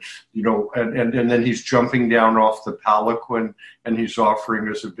ministers and then he's jumping down off the palanquin and he's offering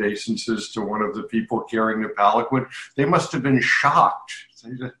his obeisances to one of the people carrying the palanquin. They must have been shocked.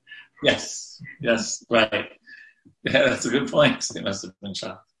 Yes, right. Yeah, that's a good point. They must have been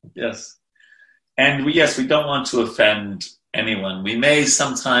shocked. Yes. And we don't want to offend anyone. We may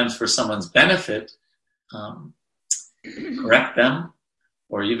sometimes, for someone's benefit, correct them,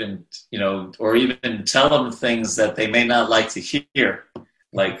 or even tell them things that they may not like to hear.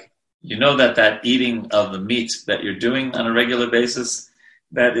 Like, that eating of the meat that you're doing on a regular basis,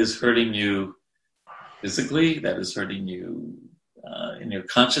 that is hurting you physically, that is hurting you in your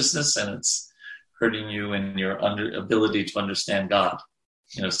consciousness, and it's hurting you in your ability to understand God.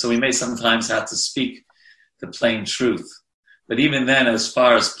 So we may sometimes have to speak the plain truth. But even then, as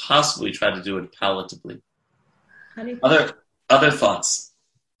far as possible, we try to do it palatably. Other thoughts?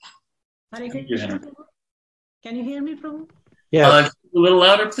 Hare Krishna. Can you hear me, Prabhu? Yeah. A little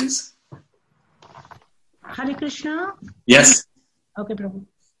louder, please. Hare Krishna? Yes. Okay, Prabhu.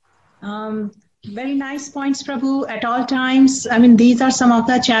 Very nice points, Prabhu. At all times, I mean, these are some of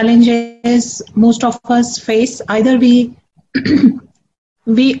the challenges most of us face. Either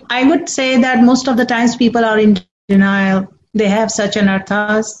I would say that most of the times people are in denial. They have such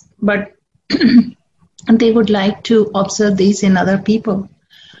anarthas, but they would like to observe these in other people.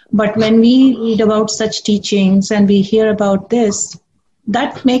 But when we read about such teachings and we hear about this,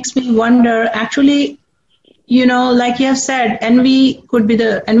 that makes me wonder, actually, like you have said, envy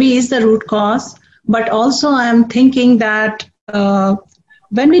is the root cause. But also I'm thinking that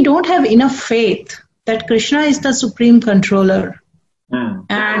when we don't have enough faith that Krishna is the supreme controller,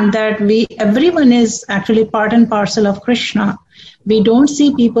 and that everyone is actually part and parcel of Krishna, we don't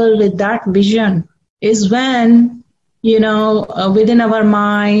see people with that vision, is when, within our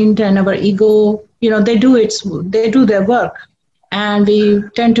mind and our ego, they do their work, and we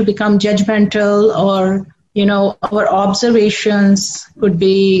tend to become judgmental, or, our observations could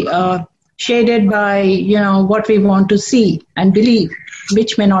be shaded by, what we want to see and believe,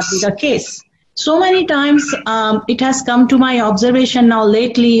 which may not be the case. So many times it has come to my observation now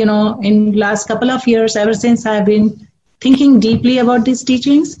lately, in last couple of years, ever since I've been thinking deeply about these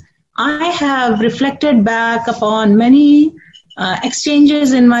teachings, I have reflected back upon many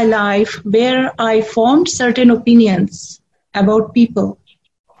exchanges in my life where I formed certain opinions about people.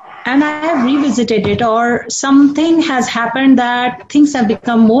 And I have revisited it, or something has happened that things have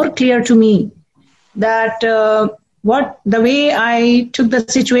become more clear to me, that the way I took the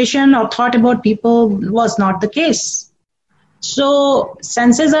situation or thought about people was not the case. So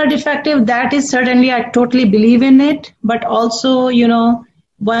senses are defective. That is certainly, I totally believe in it. But also,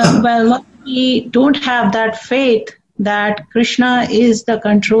 when we don't have that faith that Krishna is the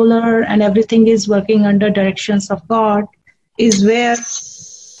controller and everything is working under directions of God, is where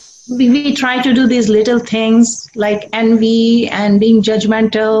we try to do these little things like envy and being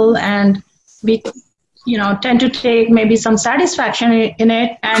judgmental, and we tend to take maybe some satisfaction in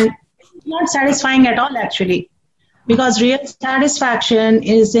it, and not satisfying at all, actually, because real satisfaction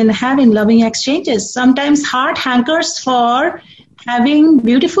is in having loving exchanges. Sometimes heart hankers for having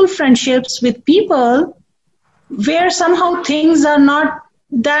beautiful friendships with people where somehow things are not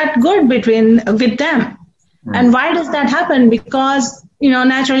that good with them. And why does that happen? Because,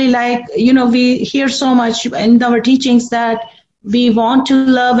 naturally, we hear so much in our teachings that we want to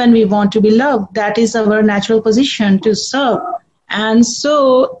love and we want to be loved. That is our natural position, to serve. And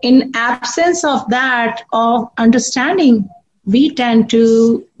so in absence of that, of understanding, we tend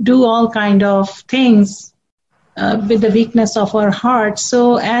to do all kind of things with the weakness of our heart.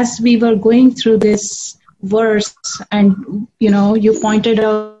 So as we were going through this verse, and, you pointed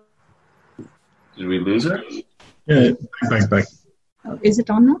out. Did we lose her? Yeah, back. Is it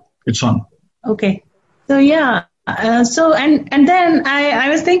on now? It's on. Okay. So, yeah. And then I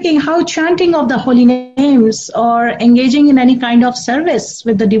was thinking how chanting of the holy names or engaging in any kind of service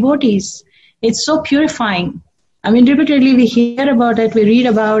with the devotees, it's so purifying. I mean, repeatedly we hear about it, we read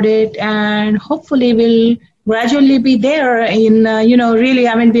about it, and hopefully we'll gradually be there in, really,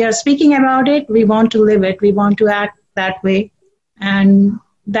 I mean, we are speaking about it, we want to live it, we want to act that way. And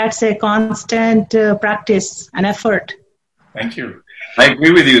that's a constant practice and effort. Thank you. I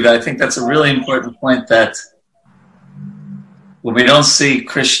agree with you. I think that's a really important point, that when we don't see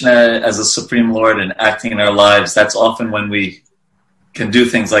Krishna as a Supreme Lord and acting in our lives, that's often when we can do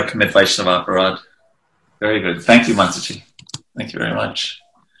things like commit Vaishnava aparad. Very good. Thank you, Mataji. Thank you very much.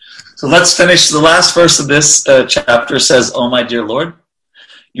 So let's finish. The last verse of this chapter says, "Oh, my dear Lord,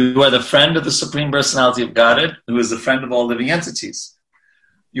 you are the friend of the Supreme Personality of Godhead, who is the friend of all living entities.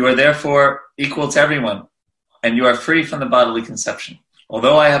 You are therefore equal to everyone, and you are free from the bodily conception.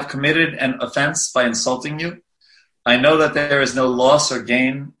 Although I have committed an offense by insulting you, I know that there is no loss or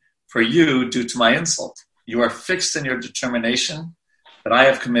gain for you due to my insult. You are fixed in your determination that I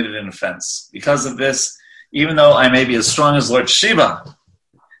have committed an offense. Because of this, even though I may be as strong as Lord Shiva,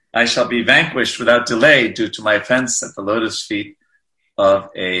 I shall be vanquished without delay due to my offense at the lotus feet of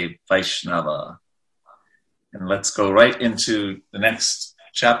a Vaishnava." And let's go right into the next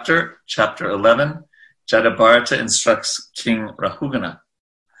chapter, chapter 11. Jadabharata instructs King Rahugana.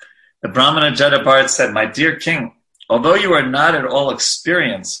 The Brahmana Jadabharata said, "My dear king, although you are not at all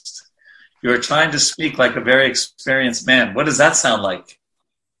experienced, you are trying to speak like a very experienced man." What does that sound like?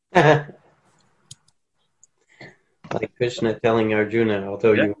 Like Krishna telling Arjuna,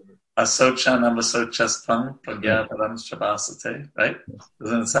 although you... Asocha namasochaspang pragyaparam shabasate, right?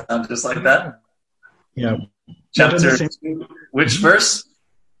 Doesn't it sound just like that? Yeah. Chapter 2, which verse?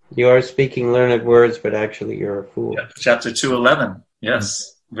 You are speaking learned words, but actually you're a fool. Yeah, chapter 2:11.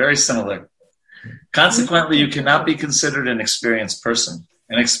 Yes, very similar. Consequently, you cannot be considered an experienced person.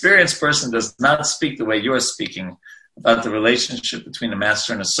 An experienced person does not speak the way you are speaking about the relationship between a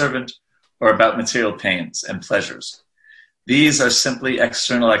master and a servant, or about material pains and pleasures. These are simply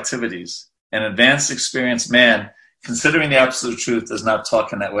external activities. An advanced, experienced man, considering the absolute truth, does not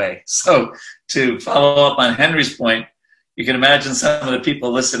talk in that way. So, to follow up on Henry's point, you can imagine some of the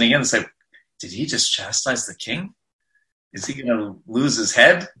people listening in and say, "Did he just chastise the king? Is he going to lose his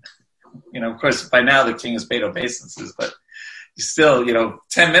head?" Of course, by now the king has paid obeisances, but still,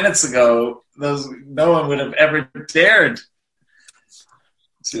 10 minutes ago, no one would have ever dared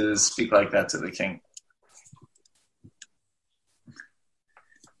to speak like that to the king.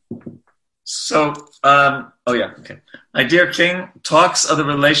 So, okay. My dear king, talks of the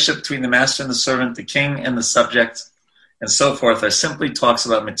relationship between the master and the servant, the king and the subject, and so forth, are simply talks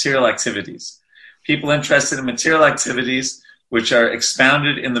about material activities. People interested in material activities, which are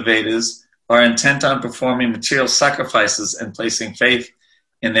expounded in the Vedas, are intent on performing material sacrifices and placing faith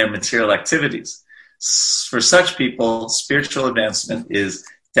in their material activities. For such people, spiritual advancement is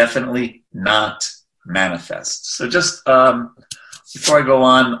definitely not manifest. So just before I go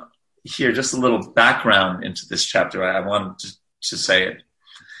on here, just a little background into this chapter. I wanted to say it.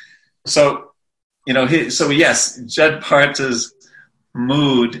 So, yes, Jadabharata's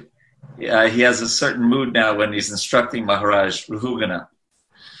mood, he has a certain mood now when he's instructing Maharaj Rahugana.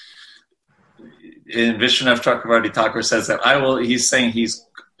 In Vishwanath Chakravarti Thakur says that he's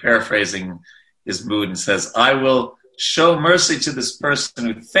paraphrasing his mood and says, "I will show mercy to this person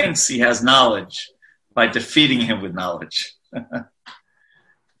who thinks he has knowledge by defeating him with knowledge."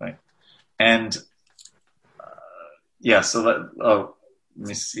 Right. And let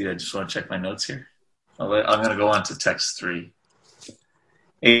me see. I just want to check my notes here. I'm going to go on to text 3.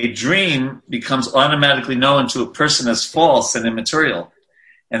 A dream becomes automatically known to a person as false and immaterial.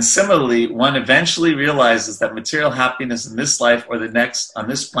 And similarly, one eventually realizes that material happiness in this life or the next, on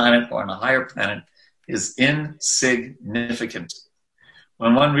this planet or on a higher planet, is insignificant.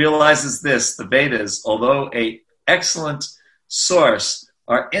 When one realizes this, the Vedas, although an excellent source,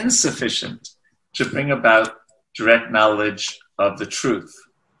 are insufficient to bring about direct knowledge of the truth.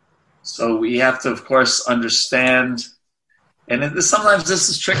 So we have to, of course, understand, and sometimes this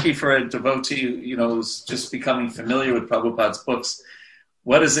is tricky for a devotee, who's just becoming familiar with Prabhupada's books.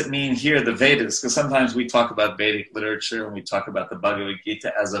 What does it mean here, the Vedas? Because sometimes we talk about Vedic literature, and we talk about the Bhagavad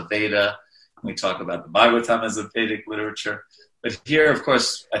Gita as a Veda, and we talk about the Bhagavatam as a Vedic literature. But here, of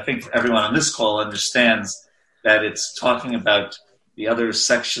course, I think everyone on this call understands that it's talking about the other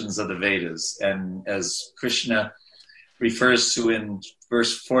sections of the Vedas. And as Krishna refers to in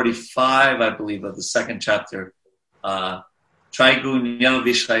verse 45, I believe, of the second chapter, Trigunya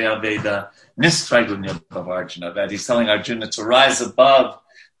Vishaya Veda, Nistrigunya Bhavarjuna, that he's telling Arjuna to rise above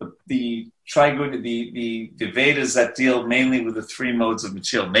the Trigunya, the Vedas that deal mainly with the 3 modes of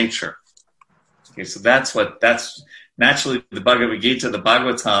material nature. Okay, so that's naturally the Bhagavad Gita, the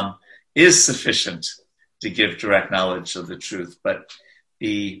Bhagavatam, is sufficient to give direct knowledge of the truth, but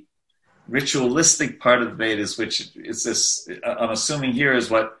the ritualistic part of Vedas, which is this, I'm assuming here is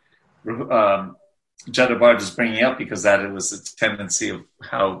what Jadabharata is bringing up, because that it was a tendency of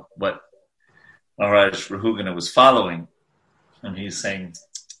what Maharaj Rahugana was following. And he's saying,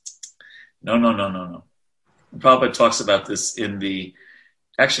 no. Prabhupada talks about this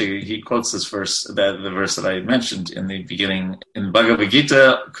actually, he quotes this verse, the verse that I mentioned in the beginning. In Bhagavad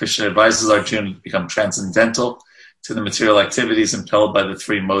Gita, Krishna advises Arjuna to become transcendental to the material activities impelled by the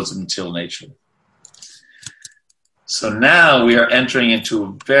three modes of material nature. So now we are entering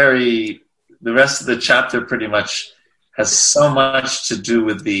into the rest of the chapter pretty much has so much to do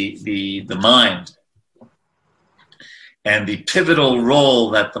with the mind and the pivotal role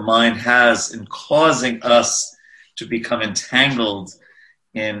that the mind has in causing us to become entangled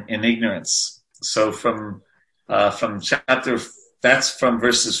in ignorance. So from chapter, that's from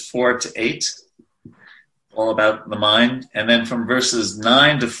verses 4 to 8, all about the mind. And then from verses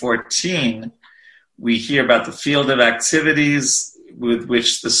 9 to 14, we hear about the field of activities with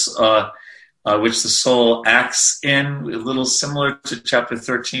which the soul acts in, a little similar to chapter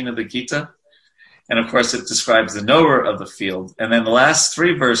 13 of the Gita. And of course, it describes the knower of the field. And then the last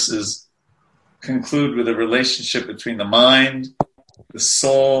 3 verses conclude with a relationship between the mind, the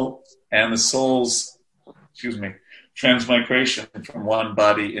soul, and the soul's, transmigration from one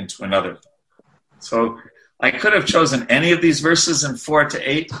body into another. So I could have chosen any of these verses in 4 to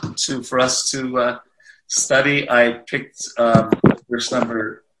 8 for us to study. I picked verse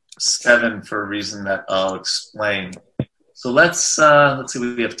number 7 for a reason that I'll explain. So let's see,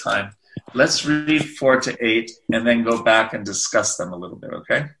 we have time. Let's read 4 to 8 and then go back and discuss them a little bit,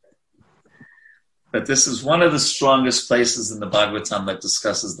 okay? But this is one of the strongest places in the Bhagavatam that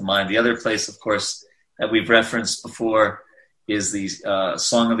discusses the mind. The other place, of course, that we've referenced before is the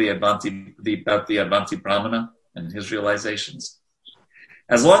song of about the Advanti Brahmana and his realizations.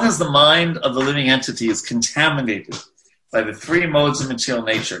 As long as the mind of the living entity is contaminated by the 3 modes of material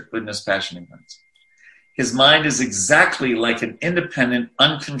nature, goodness, passion, ignorance, his mind is exactly like an independent,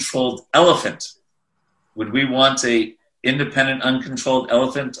 uncontrolled elephant. Would we want an independent, uncontrolled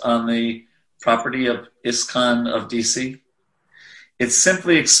elephant on the property of ISKCON of DC? It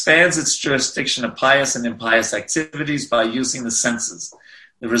simply expands its jurisdiction of pious and impious activities by using the senses.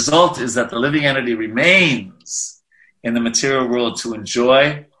 The result is that the living entity remains in the material world to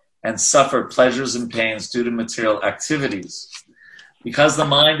enjoy and suffer pleasures and pains due to material activities. Because the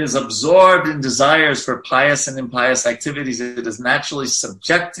mind is absorbed in desires for pious and impious activities, it is naturally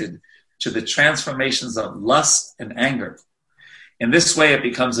subjected to the transformations of lust and anger. In this way, it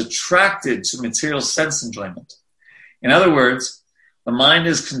becomes attracted to material sense enjoyment. In other words, the mind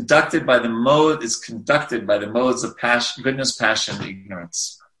is conducted by the modes of passion, goodness, passion,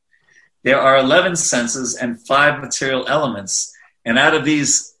 ignorance. There are 11 senses and 5 material elements, and out of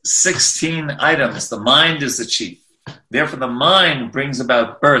these 16 items, the mind is the chief. Therefore, the mind brings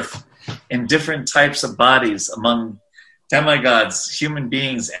about birth in different types of bodies among demigods, human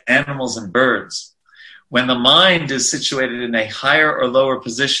beings, animals, and birds. When the mind is situated in a higher or lower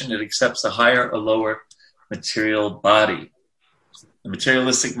position, it accepts a higher or lower material body. The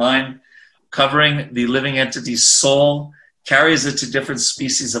materialistic mind, covering the living entity's soul, carries it to different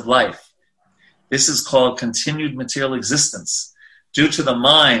species of life. This is called continued material existence. Due to the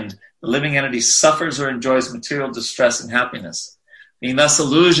mind, the living entity suffers or enjoys material distress and happiness. Being thus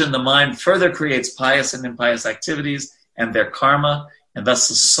illusioned, the mind further creates pious and impious activities and their karma, and thus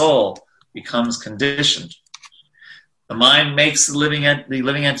the soul becomes conditioned. The mind makes the living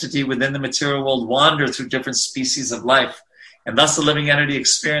entity within the material world wander through different species of life, and thus the living entity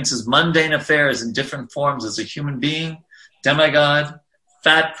experiences mundane affairs in different forms as a human being, demigod,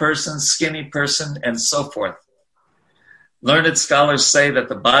 fat person, skinny person, and so forth. Learned scholars say that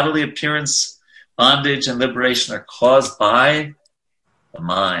the bodily appearance, bondage, and liberation are caused by the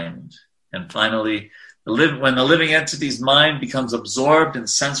mind. And finally, when the living entity's mind becomes absorbed in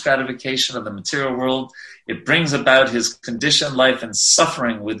sense gratification of the material world, it brings about his conditioned life and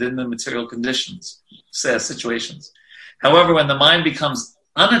suffering within the material situations. However, when the mind becomes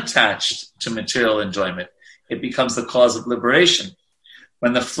unattached to material enjoyment, it becomes the cause of liberation.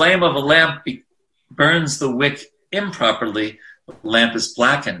 When the flame of a lamp burns the wick improperly, the lamp is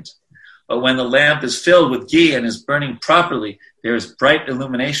blackened. But when the lamp is filled with ghee and is burning properly, there is bright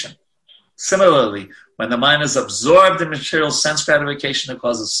illumination. Similarly, when the mind is absorbed in material sense gratification, it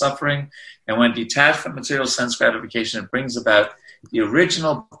causes suffering. And when detached from material sense gratification, it brings about the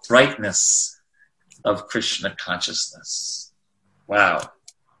original brightness of Krishna consciousness. Wow.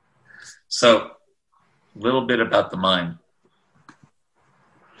 So, a little bit about the mind.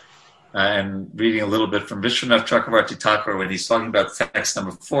 and reading a little bit from Vishwanath Chakravarti Thakur, when he's talking about text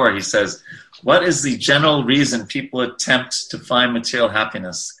number 4, he says, what is the general reason people attempt to find material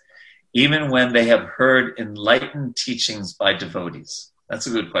happiness, even when they have heard enlightened teachings by devotees? That's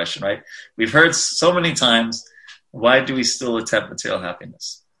a good question, right? We've heard so many times, why do we still attempt material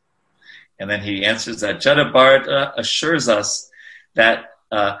happiness? And then he answers that Jada Bharata assures us that,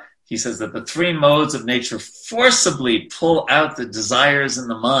 he says that the 3 modes of nature forcibly pull out the desires in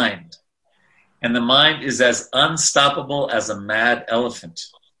the mind. And the mind is as unstoppable as a mad elephant.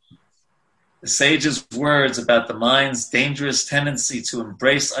 The sage's words about the mind's dangerous tendency to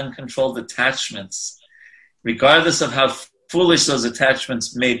embrace uncontrolled attachments, regardless of how foolish those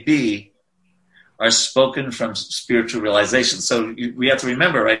attachments may be, are spoken from spiritual realization. So we have to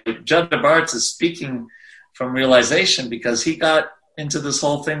remember, right? Jada Bharata is speaking from realization because he got into this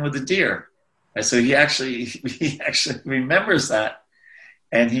whole thing with the deer. Right? So he actually remembers that.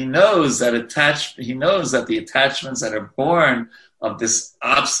 And he knows that the attachments that are born of this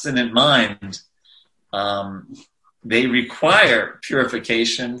obstinate mind, they require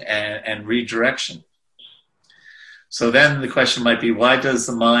purification and redirection. So then the question might be, why does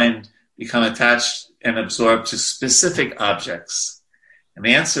the mind become attached and absorbed to specific objects? And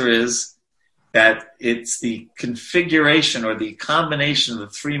the answer is that it's the configuration or the combination of the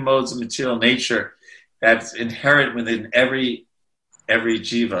 3 modes of material nature that's inherent within every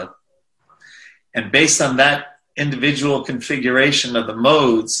jiva. And based on that individual configuration of the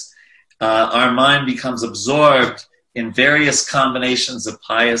modes, our mind becomes absorbed in various combinations of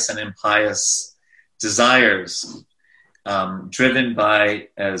pious and impious desires, driven by,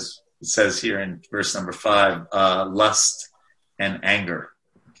 as it says here in verse number 5, lust and anger.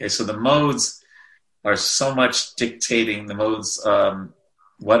 Okay, so the modes are so much dictating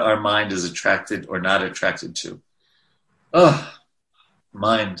what our mind is attracted or not attracted to.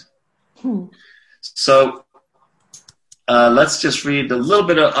 Mind. So let's just read a little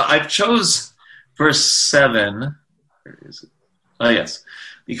bit of, I chose verse 7. Where is it? Oh, yes.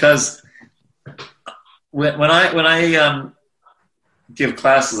 Because when I give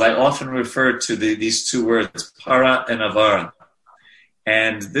classes, I often refer to these 2 words, para and avara.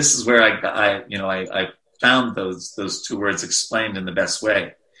 And this is where I found those 2 words explained in the best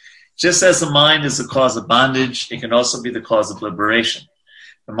way. Just as the mind is the cause of bondage, it can also be the cause of liberation.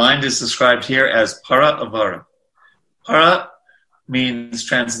 The mind is described here as para avara. Para means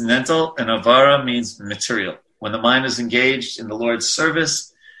transcendental and avara means material. When the mind is engaged in the Lord's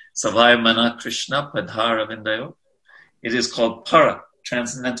service, Savaya Mana Krishna Padhara Vindayo, it is called para,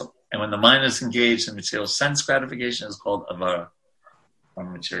 transcendental. And when the mind is engaged in material sense gratification, it's called avara, or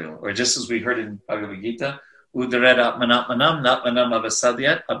material. Or just as we heard in Bhagavad Gita, Udared Atmanatmanam, Natmanam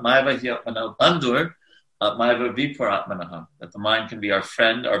Avasadyat, Atmaiva Hyatmanal Bandur, Atmaiva Vipur Atmanaham. That the mind can be our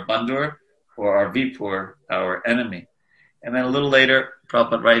friend, our Bandur, or our Vipur, our enemy. And then a little later,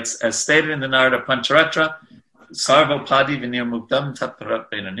 Prabhupada writes, as stated in the Narada Pancharatra, Sarvopadi Vinir Mukdam Tatparat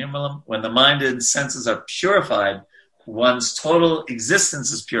Vena Nirmalam, when the mind and senses are purified, one's total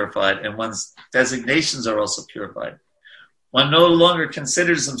existence is purified and one's designations are also purified. One no longer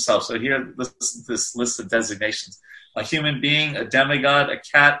considers himself, so here this list of designations, a human being, a demigod, a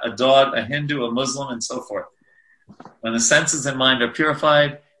cat, a dog, a Hindu, a Muslim, and so forth. When the senses and mind are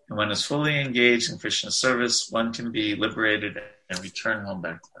purified, and one is fully engaged in Krishna's service, one can be liberated and return home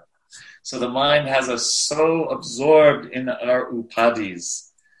back to God. So the mind has us so absorbed in our upadis,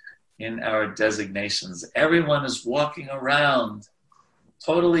 in our designations. Everyone is walking around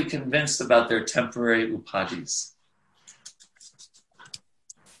totally convinced about their temporary upadis.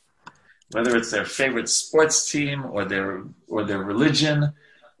 Whether it's their favorite sports team or their religion,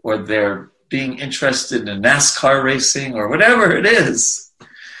 or they're being interested in NASCAR racing or whatever it is.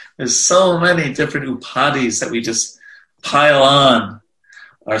 There's so many different upadis that we just pile on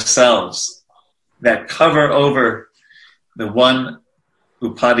ourselves that cover over the one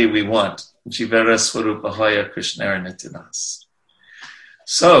upadi we want. Jivara Swarupahaya Krishnara Nityanas.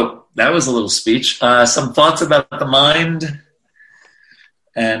 So that was a little speech. Some thoughts about the mind.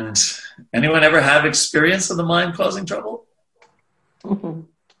 And anyone ever have experience of the mind causing trouble? Mm-hmm.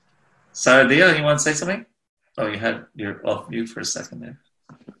 Saradia, you want to say something? Oh, you're off mute for a second there.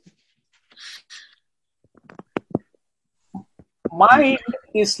 Mind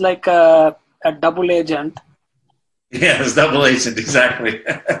is like a double agent. Yeah, it's double agent, exactly.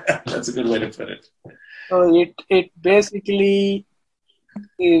 That's a good way to put it. So it basically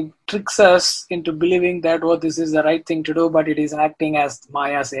tricks us into believing that, this is the right thing to do, but it is acting as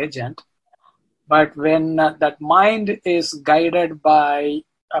Maya's agent. But when that mind is guided by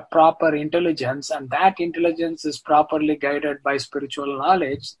a proper intelligence, and that intelligence is properly guided by spiritual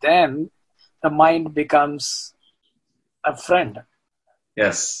knowledge, then the mind becomes a friend.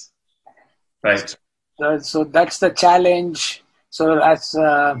 Yes. Right. So that's the challenge. So as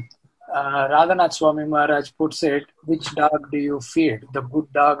Radhanath Swami Maharaj puts it, which dog do you feed, the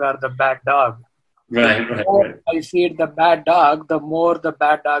good dog or the bad dog? Right. The more I feed the bad dog, the more the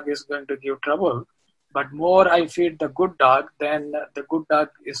bad dog is going to give trouble. But more I feed the good dog, then the good dog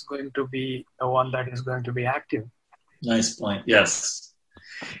is going to be the one that is going to be active. Nice point. Yes.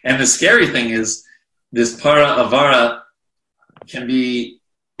 And the scary thing is this para avara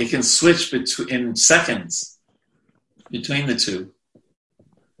it can switch in seconds between the two.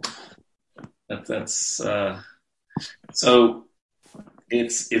 So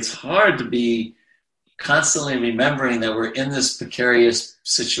it's hard to be constantly remembering that we're in this precarious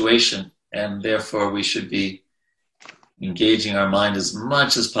situation, and therefore we should be engaging our mind as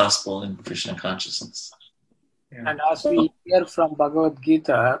much as possible in Krishna consciousness. Yeah. And as we hear from Bhagavad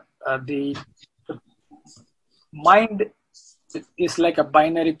Gita, the mind is like a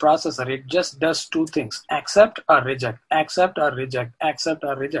binary processor. It just does two things: accept or reject, accept or reject, accept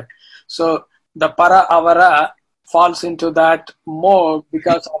or reject. So the para avara falls into that mode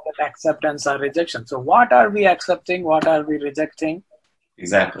because of that acceptance or rejection. So what are we accepting? What are we rejecting?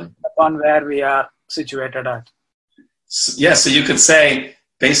 Exactly. Upon where we are situated at. So you could say,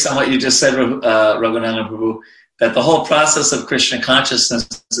 based on what you just said, Raghunandan Prabhu, that the whole process of Krishna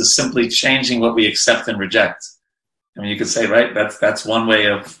consciousness is simply changing what we accept and reject. I mean, you could say, right, that's one way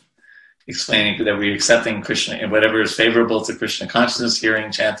of explaining that we're accepting Krishna and whatever is favorable to Krishna consciousness,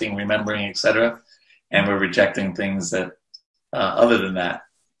 hearing, chanting, remembering, etc., and we're rejecting things that other than that.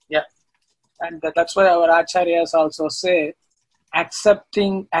 Yeah, and that's why our acharyas also say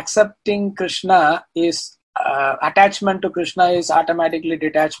accepting Krishna is attachment to Krishna is automatically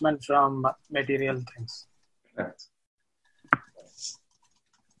detachment from material things. Correct.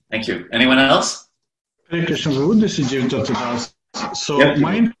 Thank you. Anyone else? Hare Krishna Prabhu, this is Jiv Chaturdas. So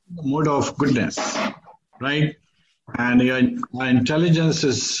mind is the mode of goodness, right? And your intelligence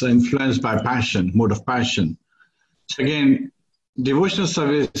is influenced by passion, mode of passion. So again, devotional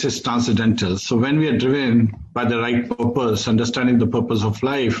service is transcendental. So when we are driven by the right purpose, understanding the purpose of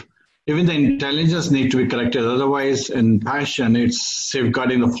life, even the intelligence need to be corrected. Otherwise, in passion, it's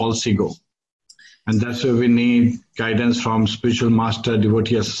safeguarding the false ego. And that's where we need guidance from spiritual master,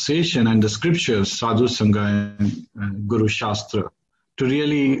 devotee association, and the scriptures, Sadhu Sangha and Guru Shastra, to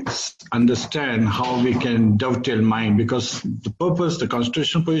really understand how we can dovetail mind. Because the purpose, the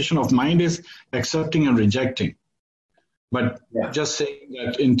constitutional position of mind is accepting and rejecting. But just saying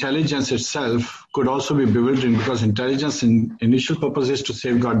that intelligence itself could also be bewildering, because intelligence in initial purpose is to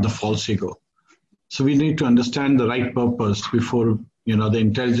safeguard the false ego. So we need to understand the right purpose before, the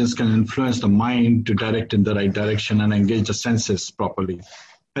intelligence can influence the mind to direct in the right direction and engage the senses properly.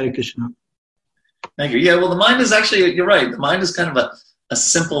 Hare Krishna. Thank you. Yeah, well, the mind is actually, you're right, the mind is kind of a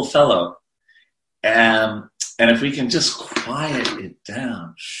simple fellow. And if we can just quiet it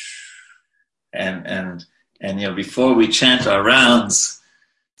down, and before we chant our rounds,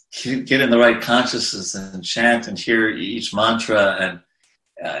 get in the right consciousness and chant and hear each mantra. And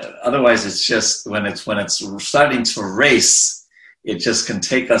otherwise, it's just when it's starting to race, it just can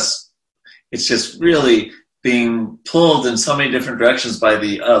take us. It's just really being pulled in so many different directions by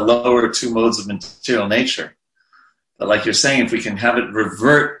the lower two modes of material nature. But like you're saying, if we can have it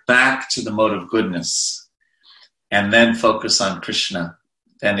revert back to the mode of goodness, and then focus on Krishna,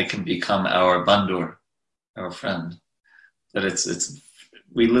 then it can become our bandhur, our friend. But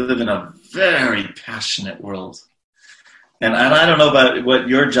we live in a very passionate world. And I don't know about what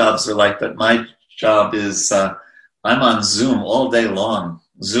your jobs are like, but my job is I'm on Zoom all day long,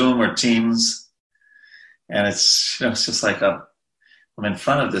 Zoom or Teams. And it's just like I'm in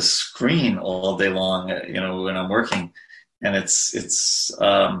front of this screen all day long, when I'm working. And this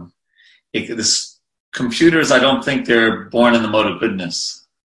computers, I don't think they're born in the mode of goodness.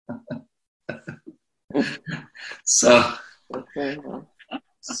 So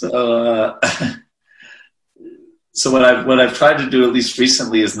what I've tried to do, at least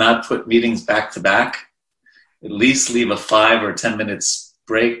recently, is not put meetings back to back. At least leave a 5 or 10 minutes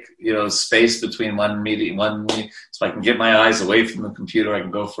break, space between one meeting, so I can get my eyes away from the computer. I can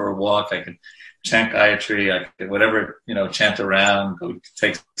go for a walk. I can chant Gayatri. I can whatever, chant around, go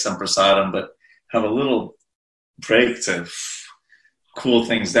take some prasadam, but have a little break to cool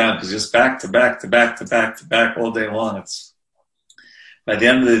things down, because just back to back to back to back to back all day long, it's by the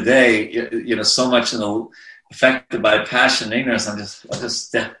end of the day, so much affected by passion and ignorance. I'm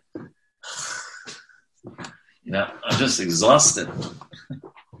just exhausted.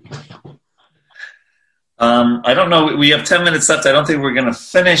 I don't know. We have 10 minutes left. I don't think we're going to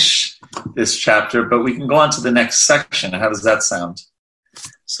finish this chapter, but we can go on to the next section. How does that sound?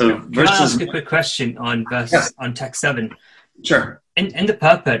 So, can I ask a quick question on on text 7? Sure. In the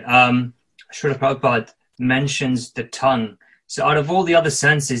purport, Srila Prabhupada mentions the tongue. So out of all the other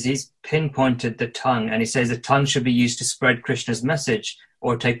senses, he's pinpointed the tongue, and he says the tongue should be used to spread Krishna's message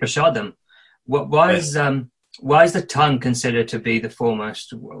or take prasadam. Why is the tongue considered to be the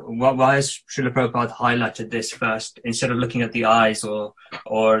foremost? Why has Srila Prabhupada highlighted this first instead of looking at the eyes or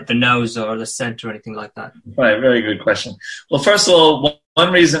the nose or the scent or anything like that? Right, very good question. Well, first of all,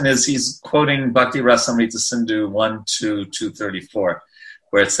 one reason is he's quoting Bhakti Rasamrita Sindhu 1:234,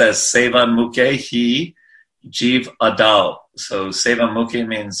 where it says, Seva Mukhe Hi Jiv Adao. So Seva Mukhe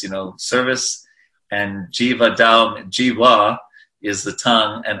means, service, and Jiv Adao, Jiva is the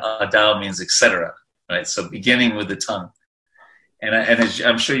tongue, and Adao means etc. Right, so beginning with the tongue, and as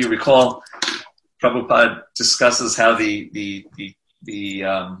I'm sure you recall, Prabhupada discusses how the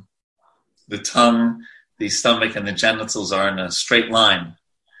tongue, the stomach, and the genitals are in a straight line,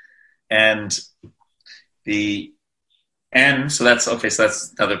 and so that's okay. So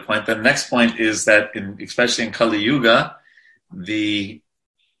that's another point. The next point is that, especially in Kali Yuga, the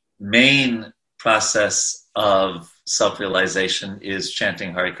main process of self-realization is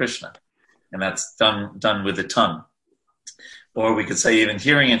chanting Hare Krishna. And that's done with the tongue. Or we could say even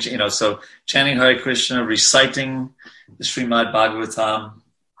hearing it, so chanting Hare Krishna, reciting the Srimad Bhagavatam,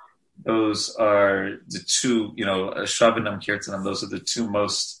 those are the two, Shravanam Kirtanam, those are the two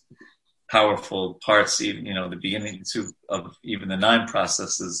most powerful parts, even, the beginning of even the 9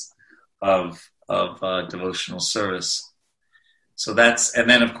 processes of devotional service. So and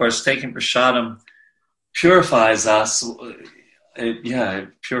then of course taking prasadam purifies us. It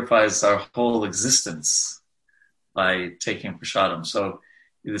purifies our whole existence by taking prasadam. So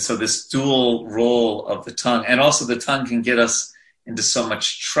this dual role of the tongue, and also the tongue can get us into so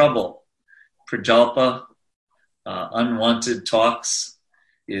much trouble. Prajalpa, unwanted talks,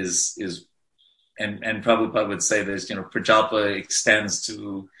 is and Prabhupada would say this. Prajalpa extends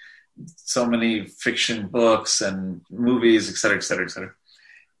to so many fiction books and movies, et cetera, et cetera, et cetera.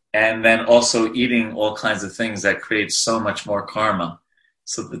 And then also eating all kinds of things that create so much more karma.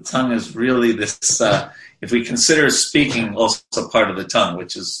 So the tongue is really this, if we consider speaking also part of the tongue,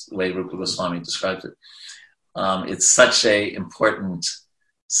 which is the way Rupa Goswami described it, it's such an important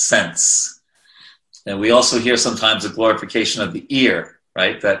sense. And we also hear sometimes the glorification of the ear,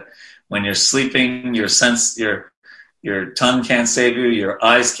 right? That when you're sleeping, your tongue can't save you, your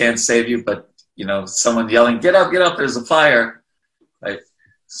eyes can't save you, but, someone yelling, get up, there's a fire, right?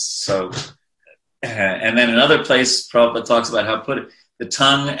 So, and then another place, Prabhupada talks about how the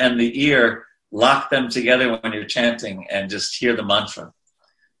tongue and the ear, lock them together when you're chanting and just hear the mantra.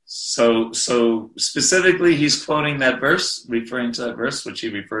 So specifically, he's quoting that verse, referring to that verse, which he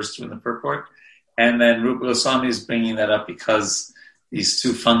refers to in the purport. And then Rupa Goswami is bringing that up because these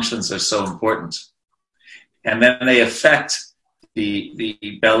two functions are so important. And then they affect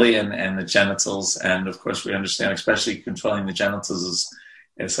the belly and the genitals. And of course, we understand, especially controlling the genitals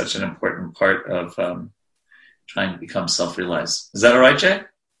is such an important part of trying to become self-realized. Is that all right, Jay?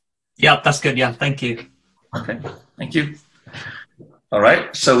 Yeah, that's good. Yeah, thank you. Okay, thank you. All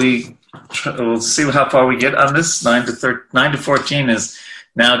right, so we'll see how far we get on this. 9 to 14 is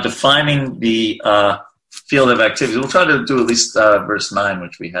now defining the field of activity. We'll try to do at least verse 9,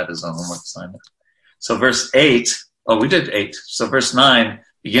 which we had as a homework assignment. So verse 8, we did 8. So verse 9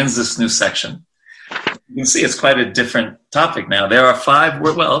 begins this new section. You can see it's quite a different topic now. There are 5,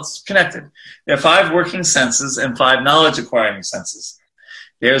 it's connected. There are 5 working senses and 5 knowledge-acquiring senses.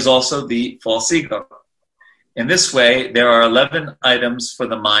 There's also the false ego. In this way, there are 11 items for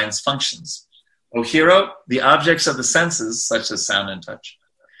the mind's functions. O hero, the objects of the senses, such as sound and touch,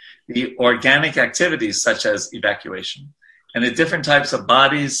 the organic activities, such as evacuation, and the different types of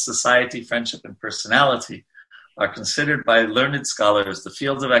bodies, society, friendship, and personality are considered by learned scholars the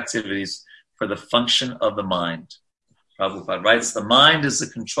fields of activities for the function of the mind. Prabhupada writes, the mind is the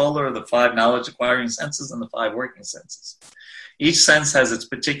controller of the 5 knowledge-acquiring senses and the 5 working senses. Each sense has its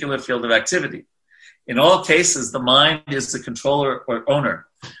particular field of activity. In all cases, the mind is the controller or owner.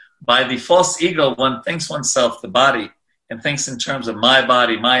 By the false ego, one thinks oneself the body and thinks in terms of my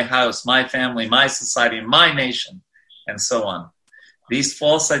body, my house, my family, my society, my nation, and so on. These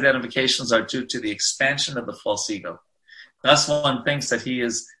false identifications are due to the expansion of the false ego. Thus, one thinks that he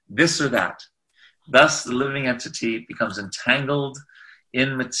is this or that. Thus, the living entity becomes entangled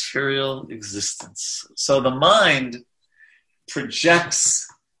in material existence. So the mind projects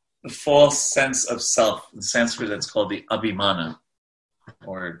the false sense of self. In Sanskrit, that's called the abhimana.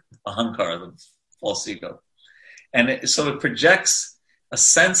 or ahankara, the false ego. And so it projects a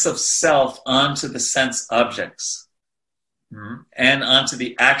sense of self onto the sense objects, and onto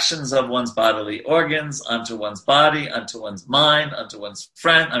the actions of one's bodily organs, onto one's body, onto one's mind, onto one's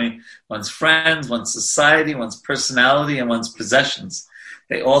friends, one's society, one's personality, and one's possessions.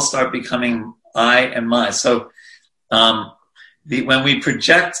 They all start becoming I and my. So when we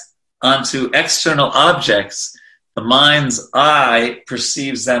project onto external objects, the mind's I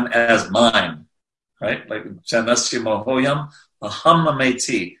perceives them as mine, right? Like Janasya Mohoyam, Aham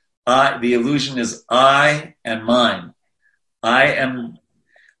Mameti. The illusion is I and mine. I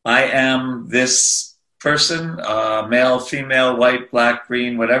am this person, male, female, white, black,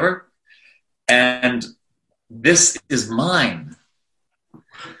 green, whatever, and this is mine.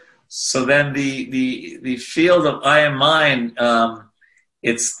 So then the field of I am mine,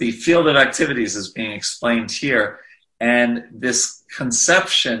 it's the field of activities is being explained here, and this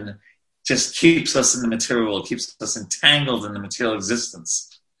conception just keeps us in the material world, keeps us entangled in the material existence.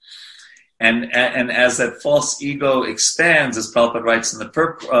 And as that false ego expands, as Prabhupada writes in the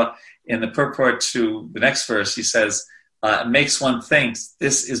purport to the next verse, he says, it makes one think,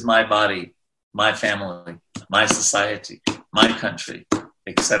 this is my body, my family, my society, my country,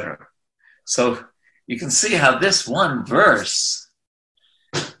 etc. So you can see how this one verse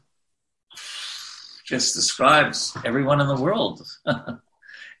just describes everyone in the world.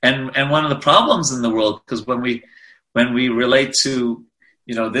 and one of the problems in the world, because when we relate to,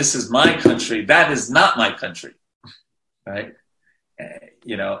 this is my country, that is not my country, right? And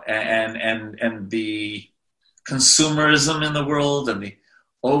the consumerism in the world, and the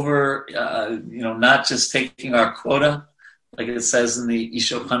not just taking our quota, like it says in the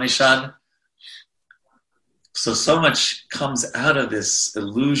Ishopanishad. So much comes out of this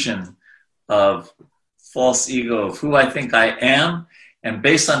illusion of false ego, of who I think I am, and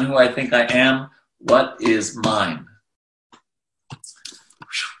based on who I think I am, what is mine?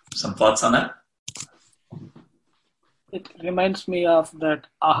 Some thoughts on that? It reminds me of that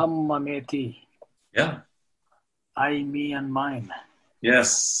Aham Mameti. Yeah. I, me, and mine.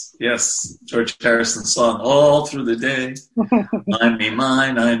 Yes. George Harrison's song, all through the day. I, me,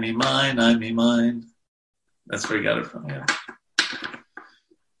 mine, I, me, mine, I, me, mine. That's where he got it from, yeah.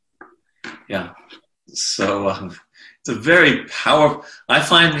 Yeah. So it's a very powerful, I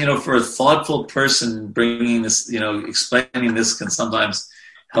find, for a thoughtful person, bringing this, explaining this can sometimes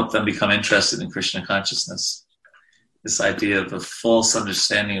help them become interested in Krishna consciousness. This idea of a false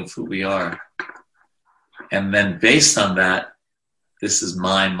understanding of who we are. And then based on that, this is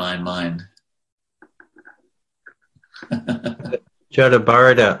mine.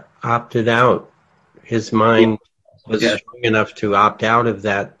 Jadabharata opted out. His mind was strong enough to opt out of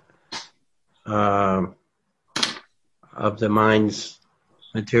that, of the mind's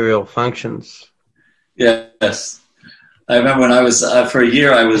material functions. Yes. I remember when I was, for a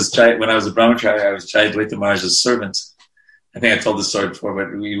year, when I was a brahmachari, I was Jayadvaita Maharaj's servant. I think I told this story before,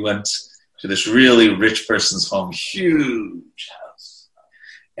 but we went to this really rich person's home, huge house.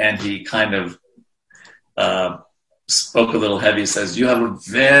 And he kind of spoke a little heavy. He says, you have a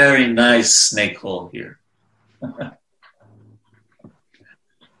very nice snake hole here.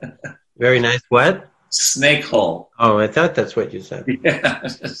 Very nice what? Snake hole. Oh, I thought that's what you said. Yeah.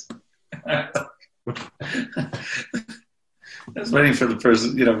 I was waiting for the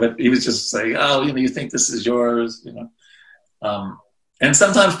person, but he was just saying, you think this is yours, And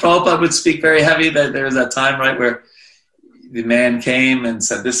sometimes Prabhupada would speak very heavy. That there was that time, right, where the man came and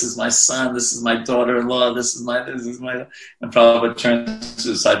said, this is my son, this is my daughter-in-law, this is my, and Prabhupada turns to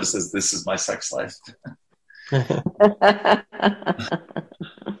the side and says, this is my sex life.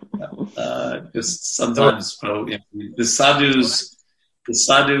 Just sometimes, the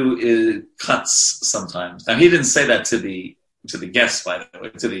sadhu cuts sometimes. Now, he didn't say that to the guests, by the way,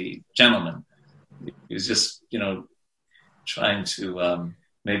 to the gentleman. He was just, trying to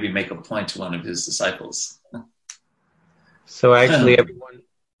maybe make a point to one of his disciples. So actually,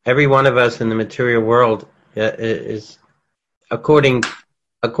 every one of us in the material world is, according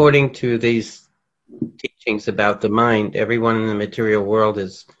to these teachings about the mind, everyone in the material world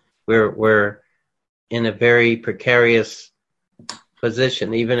is, we're in a very precarious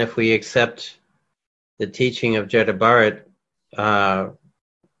position. Even if we accept the teaching of Jadabharat,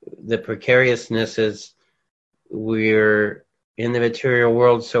 the precariousness is, we're in the material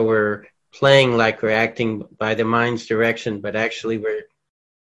world, so we're playing like we're acting by the mind's direction, but actually we're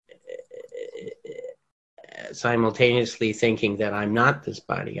simultaneously thinking that I'm not this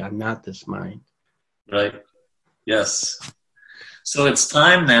body, I'm not this mind. Right. Yes. So it's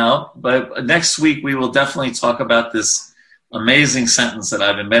time now, but next week we will definitely talk about this amazing sentence that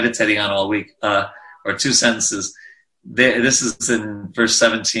I've been meditating on all week, or two sentences. This is in verse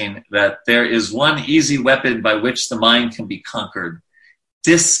 17, that there is one easy weapon by which the mind can be conquered: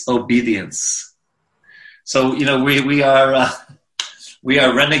 disobedience. So, we are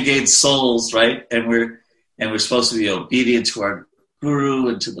renegade souls, right? And we're supposed to be obedient to our Guru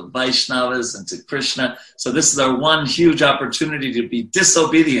and to the Vaishnavas and to Krishna. So this is our one huge opportunity to be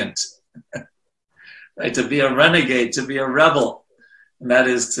disobedient, right? To be a renegade, to be a rebel. And that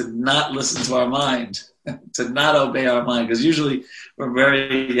is to not listen to our mind, to not obey our mind. Because usually we're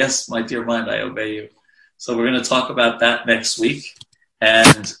very, yes, my dear mind, I obey you. So we're going to talk about that next week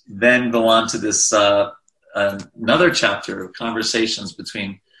and then go on to this another chapter of conversations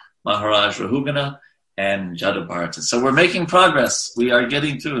between Maharaj Rahugana and Jadabharata. So we're making progress. We are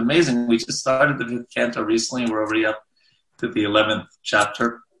getting through. Amazing. We just started the 5th canto recently. We're already up to the 11th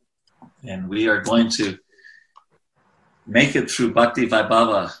chapter. And we are going to make it through Bhakti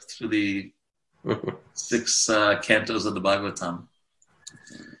Vaibhava, through the 6 cantos of the Bhagavatam.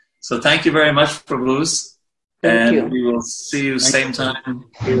 So thank you very much, Prabhus. And we will see you same time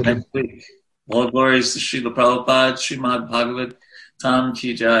next week. All glories to Srila Prabhupada, Srimad Bhagavad Tam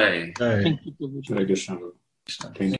Ki Jai. Jai Krishna. Thank you.